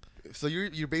 So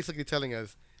you're basically telling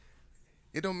us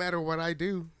it don't matter what I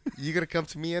do. You're gonna come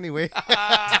to me anyway.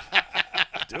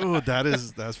 Dude,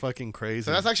 that's fucking crazy.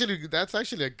 So that's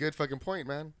actually a good fucking point,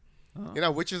 man.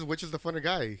 Oh. Which is the funner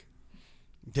guy?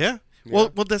 Yeah. Well,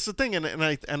 that's the thing, and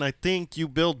I think you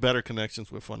build better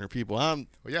connections with funner people.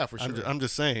 Yeah, for sure. I'm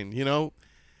just saying,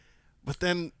 But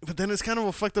then it's kind of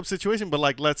a fucked up situation. But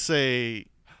like, let's say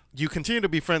you continue to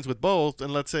be friends with both,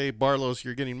 and let's say Barlos,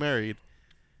 you're getting married.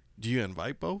 Do you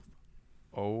invite both?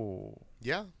 Oh.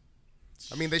 Yeah.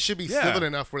 I mean, they should be civil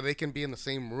enough where they can be in the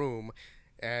same room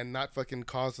and not fucking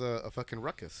cause a fucking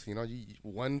ruckus.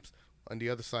 One on the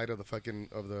other side of the fucking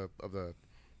of the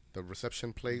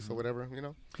reception place or whatever.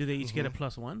 Do they each get a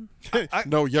 +1?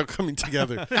 No, you're coming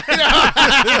together.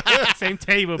 Same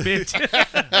table, bitch.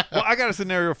 Well, I got a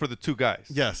scenario for the 2 guys.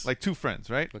 Yes. Like 2 friends,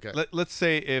 right? Okay. Let's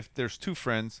say if there's 2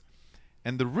 friends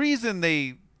And the reason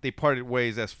they parted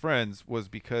ways as friends was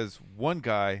because one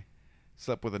guy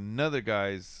slept with another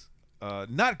guy's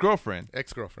not girlfriend,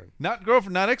 ex-girlfriend, not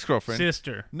girlfriend, not ex-girlfriend,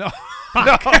 sister. No,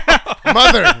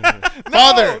 mother,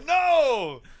 father.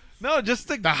 No, just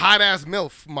the hot ass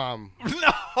MILF mom.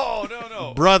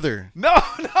 No. Brother. No.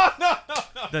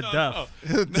 The Duff.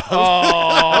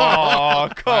 Oh,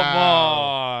 come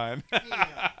on.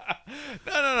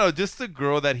 No. Just the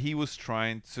girl that he was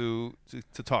trying to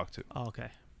talk to. Oh, okay.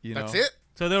 That's it?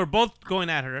 So they were both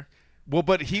going at her. Well,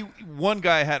 but one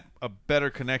guy had a better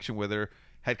connection with her,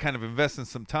 had kind of invested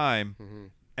some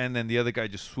time, and then the other guy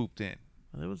just swooped in.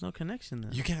 Well, there was no connection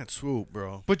then. You can't swoop,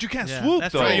 bro. But you can't swoop,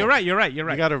 that's though. Right. You're right. You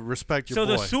got to respect your boy. So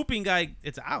the swooping guy,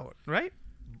 it's out, right?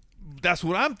 That's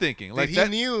what I'm thinking. Like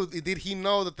Did he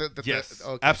know that yes,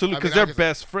 okay. absolutely, because they're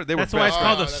best friends. That's why it's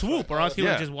called a swoop, or else he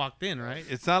would have just walked in, right?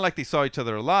 It's not like they saw each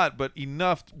other a lot, but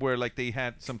enough where like they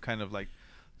had some kind of like,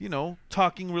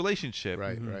 talking relationship.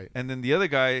 Right, right. And then the other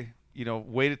guy,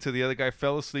 waited till the other guy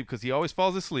fell asleep, because he always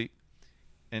falls asleep,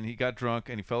 and he got drunk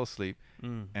and he fell asleep,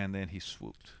 and then he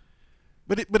swooped.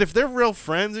 But if they're real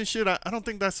friends and shit, I don't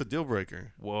think that's a deal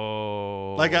breaker.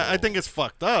 Whoa. Like I think it's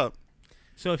fucked up.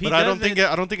 So if he but I don't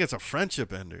think it's a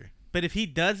friendship ender. But if he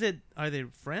does it, are they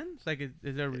friends? Like,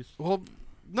 is there? Well,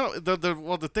 no.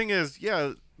 The thing is,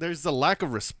 there's a lack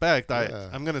of respect.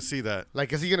 I'm gonna see that.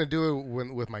 Like, is he gonna do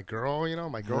it with my girl?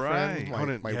 My girlfriend,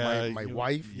 my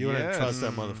wife. You wouldn't trust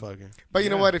that motherfucker. But you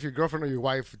know what? If your girlfriend or your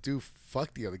wife do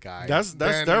fuck the other guy, that's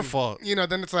their fault.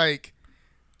 Then it's like.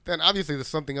 Then obviously there's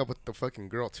something up with the fucking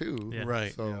girl too,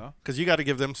 right? So because you got to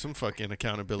give them some fucking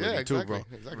accountability too, bro.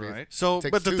 Exactly. Right. So,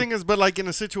 but the thing is, like in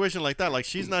a situation like that, like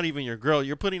she's not even your girl.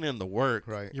 You're putting in the work,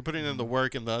 right? You're putting in the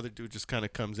work, and the other dude just kind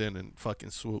of comes in and fucking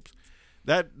swoops.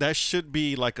 That should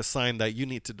be like a sign that you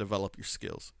need to develop your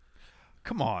skills.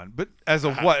 Come on, but as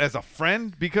a what? As a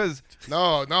friend? Because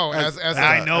no. As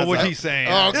I know what he's saying.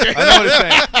 Oh, okay. I know what he's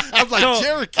saying. I was like,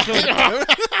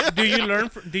 Cherokee. Do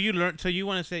you learn? So you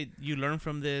want to say you learn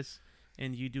from this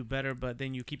and you do better, but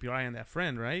then you keep your eye on that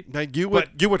friend, right? Like you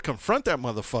would confront that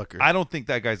motherfucker. I don't think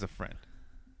that guy's a friend.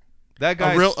 That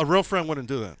guy, a real friend wouldn't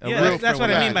do that. Yeah, that's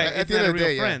what I mean by it's not a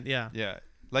real friend. Yeah.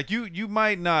 Like you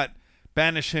might not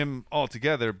banish him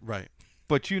altogether, right?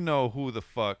 But you know who the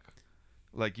fuck.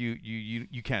 Like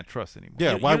you can't trust anymore.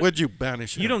 Yeah, why would you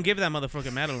banish him? You don't give that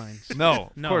motherfucker Madeline's. No,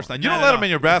 of course not. You don't let him in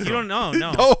your bathroom. You don't know.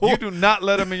 No. You do not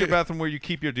let him in your bathroom where you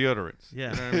keep your deodorants.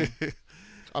 Yeah. You know what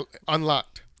I mean?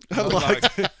 Unlocked.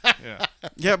 Yeah.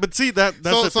 Yeah, but see that's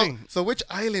the thing. So which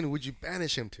island would you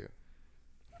banish him to?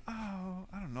 Oh,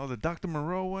 I don't know. The Dr.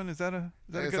 Moreau one, is that a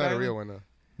it's good not island? a real one though.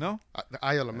 No? The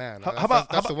Isle of Man.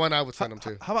 That's the one I would send him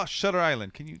to. How about Shutter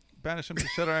Island? Can you banish him to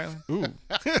Shutter Island? Ooh.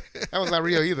 That was not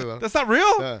real either though. That's not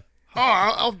real?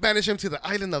 I'll banish him to the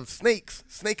island of snakes.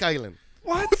 Snake Island.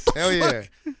 What? Hell yeah.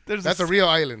 That's a real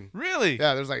island. Really?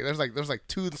 Yeah, there's like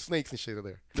 2 snakes and shit in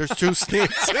there. There's 2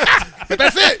 snakes. But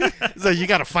that's it. So you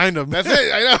got to find them. That's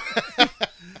it. I know.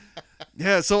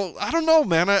 Yeah, so I don't know,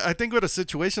 man. I think with a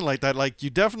situation like that, like you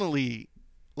definitely,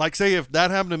 like say if that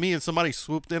happened to me and somebody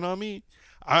swooped in on me,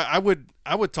 I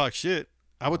would talk shit.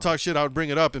 I would talk shit. I would bring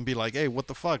it up and be like, hey, what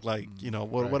the fuck? Like,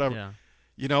 whatever.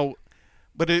 Yeah.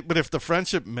 But if the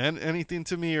friendship meant anything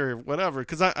to me or whatever,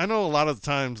 because I know a lot of the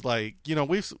times, like,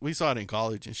 we saw it in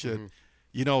college and shit.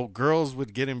 Mm-hmm. Girls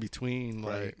would get in between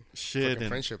like shit and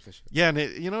friendships and shit. Yeah, and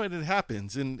it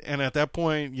happens, and at that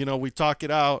point, we talk it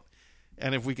out,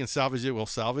 and if we can salvage it, we'll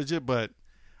salvage it. But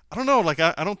I don't know, like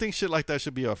I don't think shit like that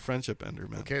should be a friendship ender,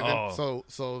 man. Okay, then, so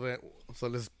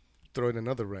let's throw in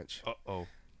another wrench. Uh-oh.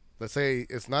 Let's say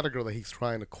it's not a girl that he's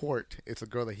trying to court; it's a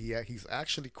girl that he's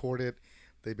actually courted.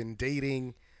 They've been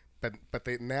dating, but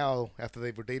they now, after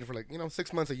they were dating for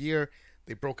 6 months, a year,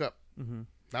 they broke up. Mm-hmm.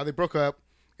 Now they broke up.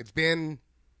 It's been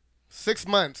 6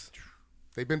 months.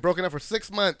 They've been broken up for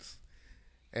 6 months,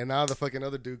 and now the fucking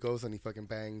other dude goes and he fucking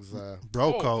bangs.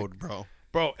 Code, bro.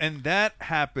 Bro, and that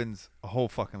happens a whole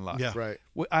fucking lot. Yeah, right.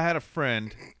 I had a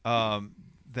friend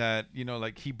that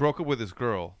like he broke up with his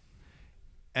girl,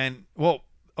 and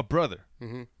a brother,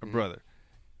 a brother.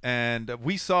 And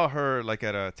we saw her like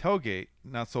at a tailgate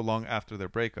not so long after their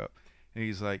breakup, and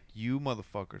he's like, "You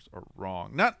motherfuckers are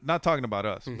wrong." Not talking about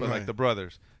us, but like the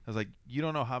brothers. I was like, "You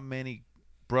don't know how many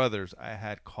brothers I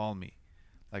had call me,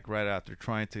 like right after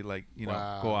trying to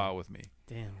go out with me."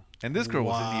 Damn. And this girl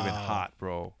wasn't even hot,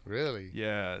 bro. Really?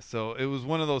 Yeah. So it was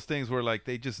one of those things where like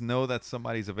they just know that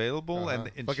somebody's available,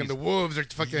 and fucking the wolves are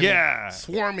fucking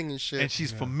swarming and shit. And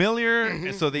she's familiar,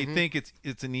 and so they think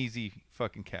it's an easy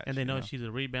fucking catch. And they know you she's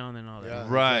a rebound and all that. Yeah.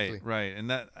 Right, Exactly. right. And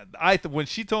that when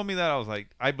she told me that, I was like,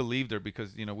 I believed her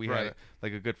because we had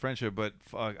like a good friendship. But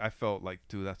fuck, I felt like,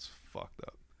 dude, that's fucked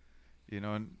up.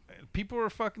 And people were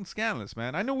fucking scandalous,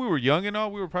 man. I know we were young and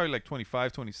all. We were probably like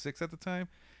 25, 26 at the time.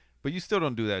 But you still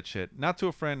don't do that shit. Not to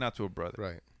a friend, not to a brother.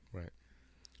 Right.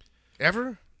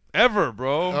 Ever,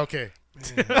 bro. Okay.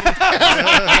 You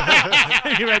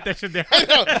write that shit down.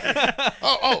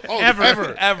 Oh,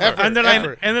 Ever.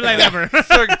 Underline ever.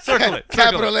 Circle it.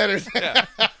 Capital letters. Yeah.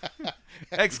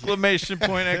 Exclamation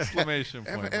point.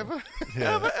 Ever.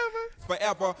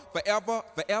 Forever.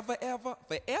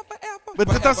 But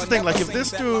that's the thing. Like, if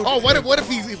this dude. Oh, what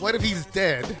if he's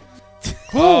dead?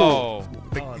 Oh,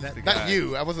 Not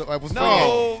you. I was.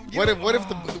 No. What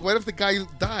if the guy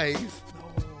dies?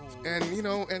 And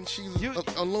and she's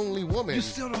a lonely woman. You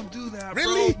still don't do that,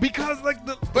 really? Bro. Because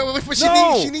but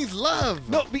she needs love.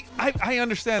 No, I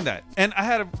understand that, and I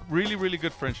had a really, really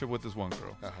good friendship with this one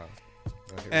girl.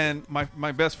 And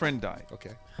my best friend died.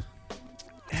 Okay.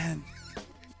 And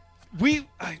we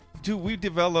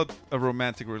developed a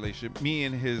romantic relationship. Me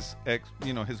and his ex,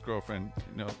 his girlfriend,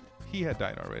 he had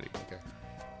died already. Okay.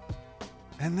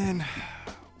 And then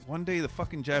one day the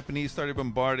fucking Japanese started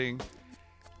bombarding.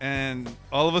 And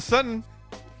all of a sudden,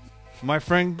 my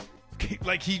friend,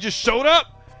 he just showed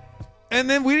up. And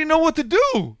then we didn't know what to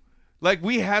do. Like,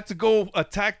 we had to go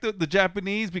attack the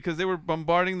Japanese because they were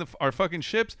bombarding our fucking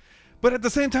ships. But at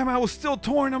the same time, I was still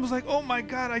torn. I was like, oh, my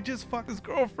God, I just fucked his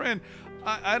girlfriend.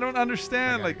 I don't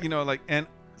understand. I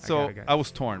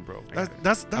was torn, bro.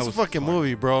 That's a fucking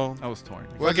movie, bro. I was torn.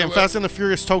 Fucking Fast and the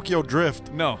Furious Tokyo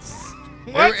Drift. No.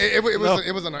 What? It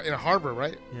was in a harbor,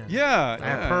 right? Yeah. I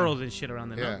had pearls and shit around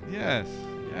there. Yeah. Yes.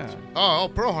 Yeah.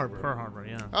 Oh, Pearl Harbor. Pearl Harbor,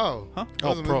 yeah. Oh. Huh? That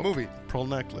was in the movie. Pearl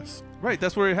Necklace. Right,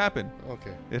 that's where it happened.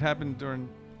 Okay. It happened during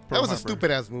Pearl That was Harbor. a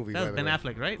stupid ass movie. That was Ben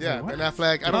Affleck, right? Yeah, What? Ben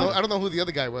Affleck. I don't know who the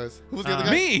other guy was. Who was the other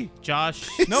guy? Me. Josh.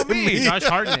 No, me. Josh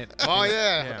Hartnett. Oh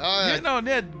yeah.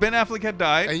 Yeah. Ben Affleck had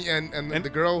died. And the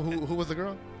girl who was the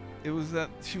girl? It was that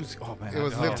she was. Oh man, It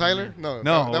was Liv Tyler. No.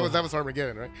 That was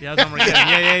Armageddon, right? Yeah, that was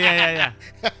Armageddon.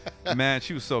 Yeah. Man,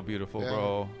 she was so beautiful,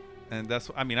 bro. And that's.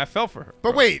 I mean, I fell for her.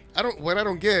 But wait, what I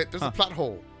don't get. There's a plot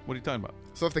hole. What are you talking about?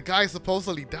 So if the guy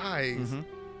supposedly dies,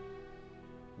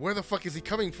 where the fuck is he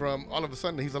coming from? All of a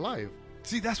sudden, he's alive.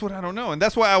 See, that's what I don't know, and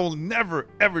that's why I will never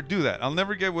ever do that. I'll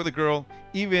never get with a girl,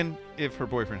 even if her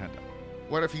boyfriend had died.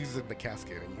 What if he's in the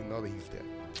casket and you know that he's dead?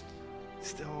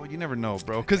 Still, you never know,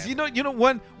 bro. Because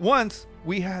once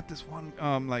we had this one,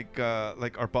 like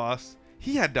our boss,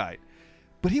 he had died,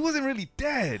 but he wasn't really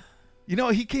dead.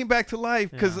 He came back to life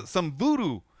because of some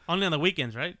voodoo. Only on the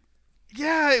weekends, right?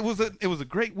 Yeah, it was a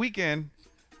great weekend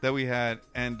that we had,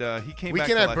 and he came back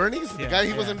to to life. Bernie's? The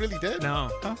guy wasn't really dead?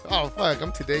 No. Huh? Oh, fuck.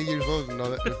 I'm today years old and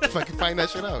know that. If I can find that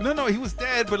shit out. No, he was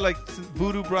dead, but like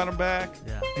voodoo brought him back.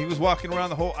 Yeah. He was walking around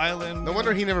the whole island. No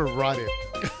wonder he never rotted.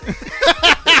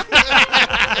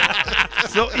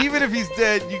 So even if he's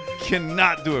dead, you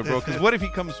cannot do it, bro. Because what if he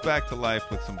comes back to life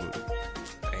with some voodoo?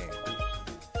 Damn.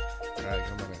 All right,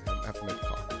 I'm going to have to make a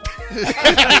call.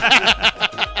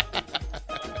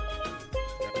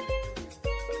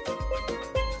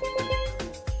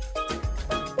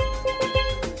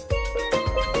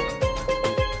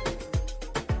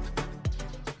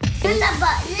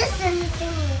 Listen to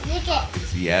me.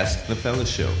 It's the Ask the Fellas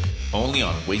Show, only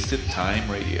on Wasted Time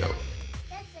Radio.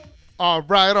 All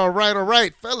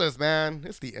right, fellas, man.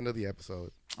 It's the end of the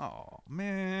episode. Oh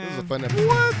man, It was a fun episode.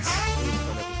 What? It was a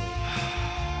fun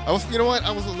episode. You know what?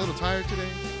 I was a little tired today.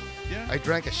 Yeah. I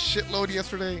drank a shitload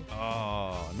yesterday.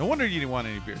 Oh, no wonder you didn't want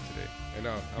any beer today. I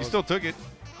know. You still took it.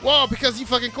 Well, because you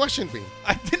fucking questioned me.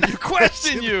 I didn't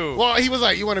question you. Well, he was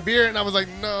like, "You want a beer?" And I was like,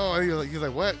 "No." And he was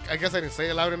like, "What?" I guess I didn't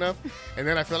say it loud enough. And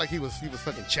then I felt like he was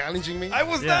fucking challenging me. I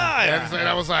was not. And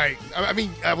I was like,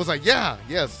 "Yeah,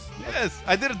 yes." Yes,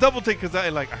 I did a double take because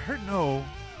I heard no,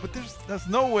 but that's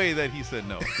no way that he said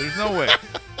no. There's no way.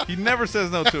 He never says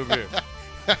no to a beer.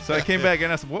 So I came back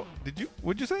and I said,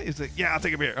 what'd you say? He's like, "Yeah, I'll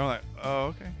take a beer." I'm like,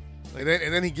 "Oh, okay."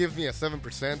 And then he gives me a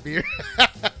 7% beer.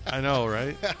 I know,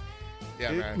 right?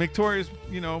 Yeah, man. Victoria's,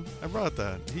 I brought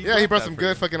that. He brought some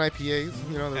good fucking IPAs.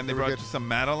 And they brought you some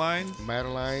Madeleines.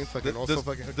 Madeleines, fucking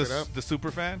fucking hooked it up. The super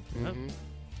fan. Mm-hmm.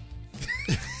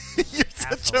 You're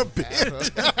such a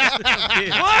bitch.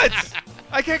 What?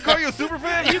 I can't call you a super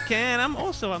fan? You can. I'm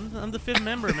the fifth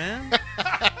member, man.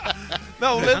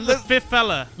 No, I'm the fifth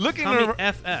fella. Looking Call me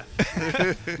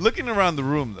FF. Looking around the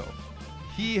room, though,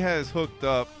 he has hooked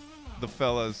up the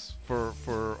fellas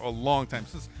for a long time,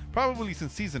 probably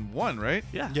since season 1, right?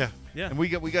 Yeah. And we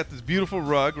got this beautiful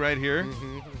rug right here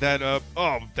that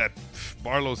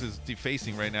Barlow's is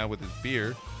defacing right now with his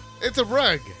beer. It's a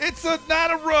rug. It's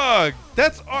not a rug.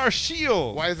 That's our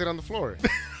shield. Why is it on the floor?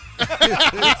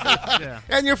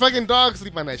 And your fucking dogs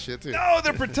sleep on that shit too. No,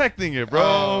 they're protecting it,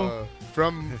 bro.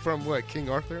 From what? King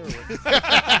Arthur? Or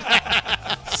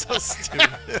what? So stupid.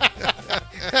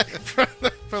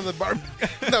 from the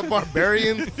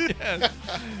barbarian. Yes.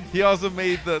 He also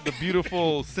made the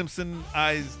beautiful Simpson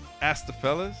eyes Ask the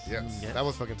Fellas. Yes, that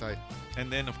was fucking tight.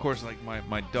 And then of course like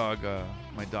my dog rugs.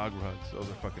 Those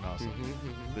are fucking awesome.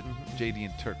 The JD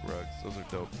and Turk rugs. Those are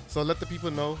dope. So let the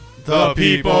people know. The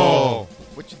people.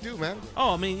 What you do, man?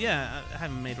 Oh, I mean, yeah, I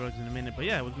haven't made rugs in a minute, but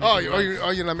yeah, I was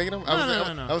you're not making them?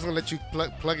 No. I was gonna let you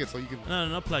plug it so you can.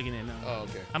 No, plugging it. No. Oh,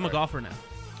 okay. I'm a golfer now.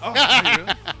 Oh, are you?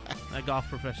 I golf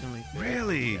professionally.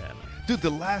 Really? Yeah. Dude, the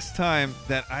last time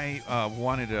that I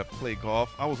wanted to play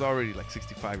golf, I was already like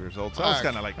 65 years old. So I was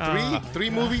kind of like three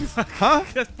movies? Huh?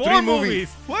 That's 4 3 movies.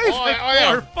 What?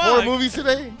 Yeah. 4 movies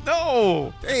today?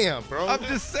 No. Damn, bro. I'm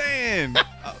just saying.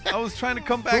 I was trying to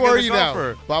come back Who as are a you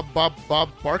golfer. now? Bob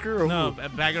Barker or No, who?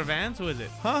 Bagger Vance. Who is it?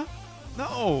 Huh?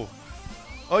 No.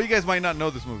 Oh, you guys might not know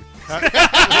this movie. Take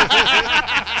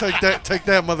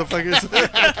that,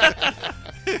 motherfuckers.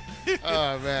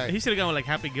 Oh man, He should have gone with like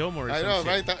Happy Gilmore. Or I some know, shit.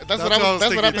 right? That's what what I was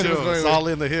thinking too. was going It's with. all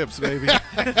in the hips, baby.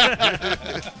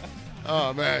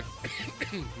 Oh man,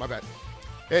 my bad.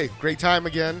 Hey, great time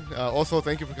again. Also,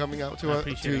 thank you for coming out to I us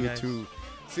appreciate it, guys. to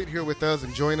sit here with us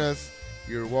and join us.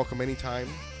 You're welcome anytime,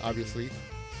 obviously.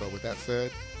 So with that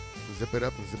said, zip it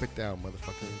up and zip it down,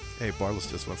 motherfuckers. Hey, Barlos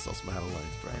just wants those Madeleines,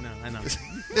 bro. I know.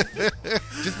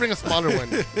 Just bring a smaller one.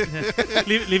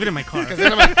 leave it in my car. Because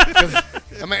then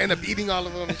I might end up eating all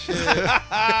of them and shit.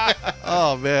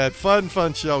 Oh man,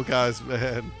 fun show, guys,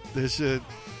 man. This shit.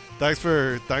 Thanks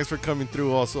for coming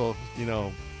through. Also,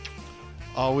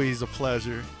 always a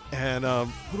pleasure. And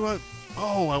who do I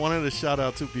wanted to shout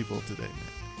out 2 people today, man.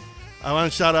 I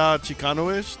want to shout out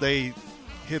Chicano-ish. They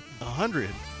hit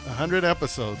 100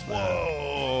 episodes, man.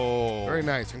 Whoa. Very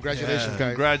nice. Congratulations, guys.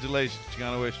 Congratulations,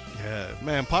 Chicano-ish. Yeah,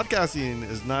 man. Podcasting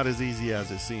is not as easy as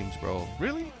it seems, bro.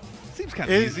 Really? It seems kind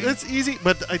of easy. It's easy,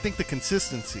 but I think the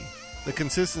consistency.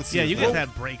 Yeah, you guys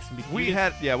had breaks. In between. We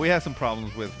had some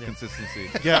problems with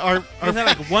consistency. Yeah, our had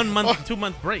like 1 month, 2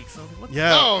 month breaks. So what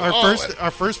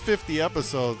our first 50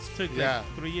 episodes took like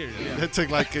 3 years. Yeah. It took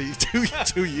like 2 years.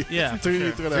 Yeah,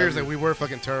 sure. Seriously, we were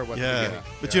fucking terrible at the beginning.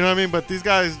 But you know what I mean? But these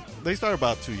guys, they started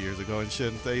about 2 years ago and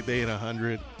shit. They hit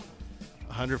 100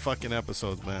 fucking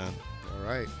episodes, man. All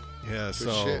right. Yeah,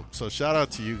 Good so shout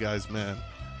out to you guys, man.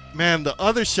 Man, the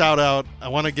other shout out I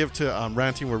want to give to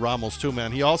Ranting with Ramos too,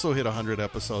 man. He also hit 100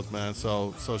 episodes, man.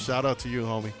 So shout out to you,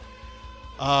 homie.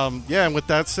 Yeah, and with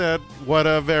that said, what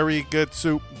a very good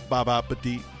soup.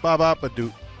 Ba-ba-ba-dee.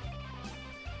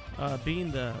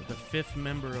 Being the 5th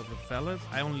member of the Fellas,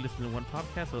 I only listen to one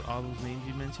podcast, so all those names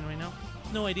you mentioned right now,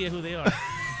 no idea who they are.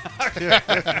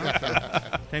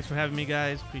 Thanks for having me,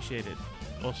 guys. Appreciate it.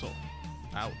 Also,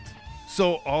 out.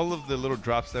 So all of the little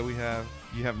drops that we have,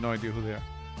 you have no idea who they are?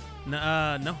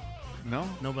 No. No?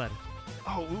 Nobody.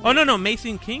 Oh, no.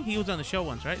 Mason King, he was on the show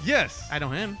once, right? Yes. I know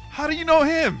him. How do you know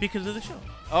him? Because of the show.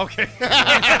 Okay.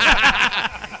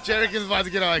 Jarek is about to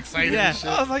get all excited Yeah. and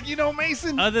shit. I was like,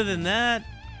 Mason? Other than that,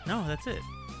 no, that's it.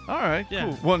 All right, Yeah.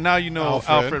 cool. Well, now you know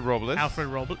Alfred Robles. Alfred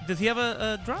Robles. Does he have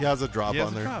a drop? He has a drop He has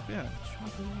on a there. drop, yeah.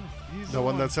 He's The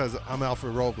one that says, I'm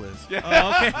Alfred Robles. Yeah.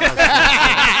 Oh, okay.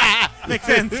 Makes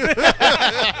sense.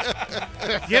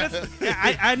 Get it?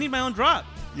 I need my own drop.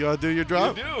 You want to do your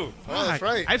drop? You do. Oh, that's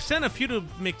right. I've sent a few to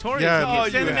Victoria. Yeah, so no, keep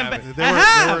you sending them haven't.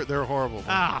 back. They were horrible.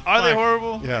 Ah, Are they fuck.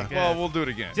 horrible? Yeah. Well, we'll do it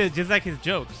again. Just like his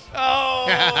jokes.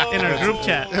 Oh. In our group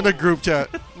chat. In the group chat.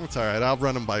 It's all right. I'll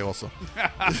run them by also.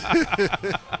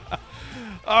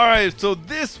 All right, so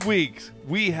this week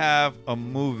we have a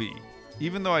movie.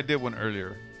 Even though I did one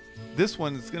earlier, this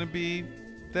one is going to be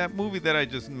that movie that I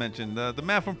just mentioned, The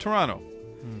Man from Toronto.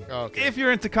 Okay. If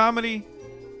you're into comedy,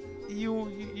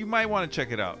 you might want to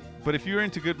check it out. But if you're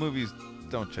into good movies,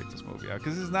 don't check this movie out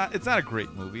because it's not a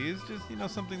great movie. It's just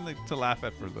something to laugh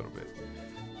at for a little bit.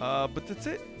 But that's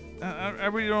it. I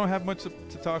really don't have much to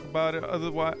talk about it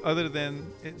other than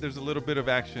there's a little bit of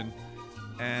action,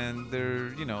 and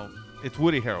it's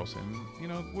Woody Harrelson.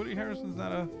 Woody Harrelson's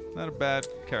not a bad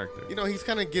character. He's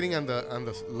kind of getting on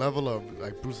the level of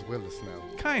like Bruce Willis now.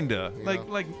 Kinda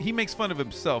like he makes fun of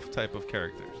himself type of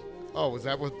characters. Oh, was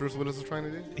that what Bruce Willis was trying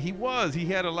to do? He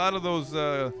had a lot of those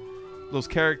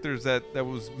characters that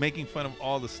was making fun of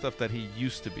all the stuff that he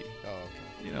used to be. Oh,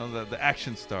 okay. The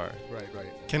action star. Right.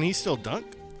 Can he still dunk?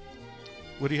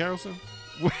 Woody Harrelson?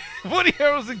 Woody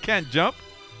Harrelson can't jump.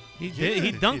 He did.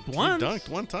 He dunked once. He dunked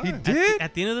one time. He did?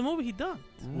 At the end of the movie, he dunked.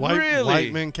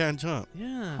 White men can't jump.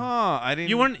 Yeah. Huh? I didn't.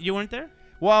 You weren't there?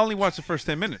 Well, I only watched the first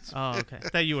 10 minutes. Oh, okay. I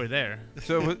thought you were there.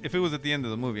 So if it was at the end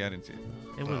of the movie, I didn't see it.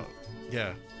 It was.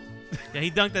 Yeah. Yeah, he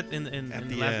dunked it in the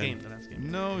last end. game. The last game.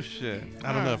 No shit.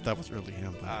 I don't know if that was really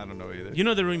him. But. I don't know either. You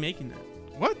know they're remaking that.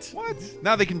 What?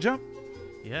 Now they can jump?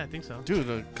 Yeah, I think so. Dude,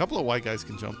 a couple of white guys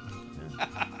can jump.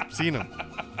 I've seen them.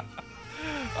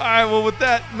 All right, well, with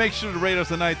that, make sure to rate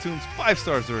us on iTunes. 5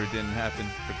 stars or it didn't happen.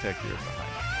 Protect your behind.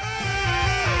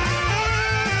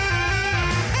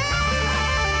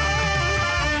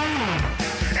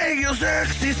 Ellos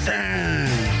existen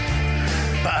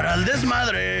para el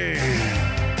desmadre.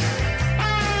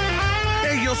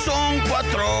 Ellos son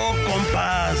 4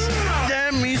 compas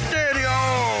de misterio.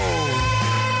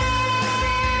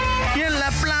 Y en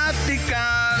la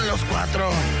plática los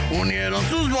 4 unieron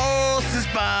sus voces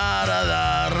para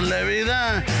darle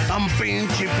vida a un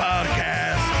pinche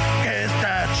podcast que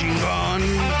está chingón.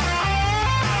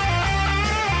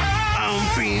 A un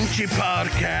pinche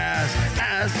podcast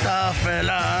está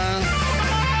feliz.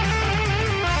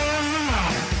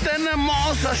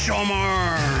 Tenemos a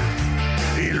Shomer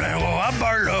y luego a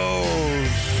Barlos.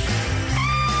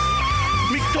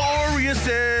 Victorious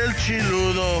el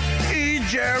Chiludo y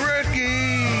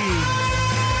Cherokee.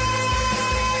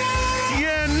 Y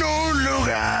en un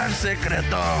lugar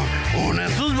secreto unen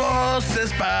sus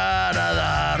voces para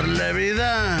darle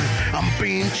vida a un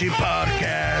pinche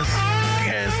podcast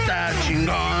que está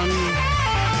chingón.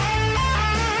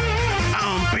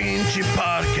 A un pinche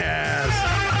podcast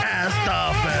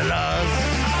está feliz.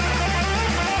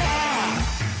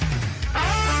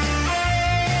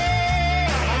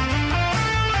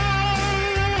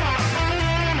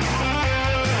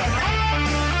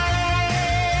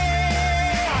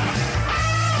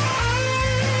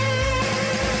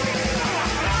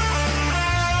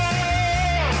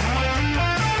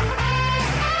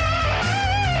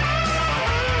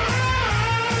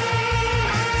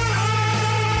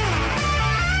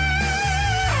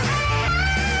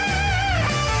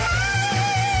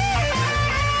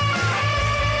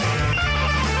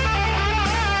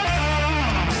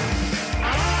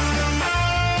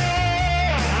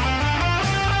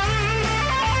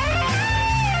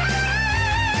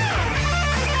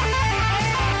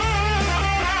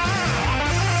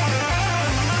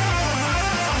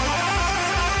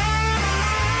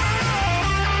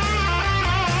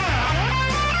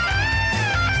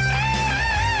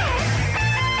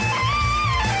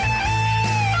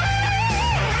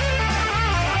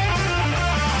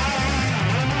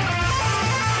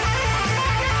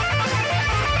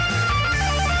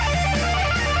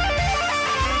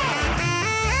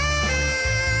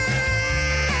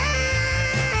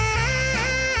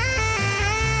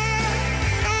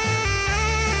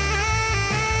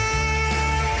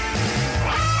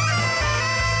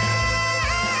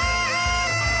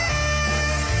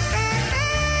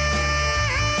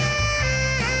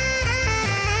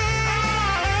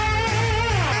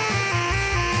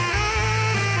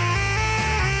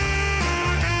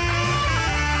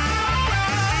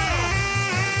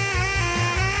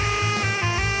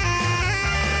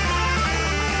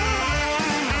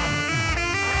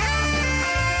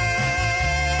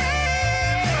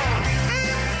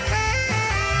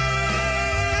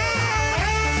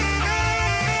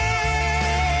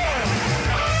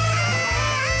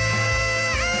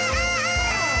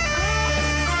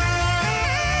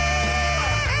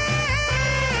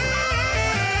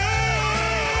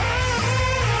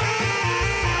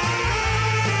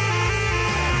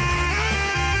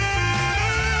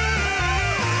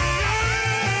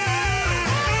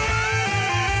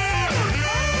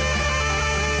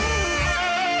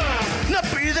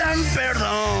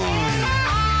 Perdón,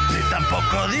 ni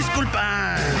tampoco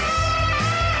disculpas.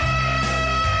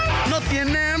 No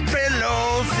tienen pelo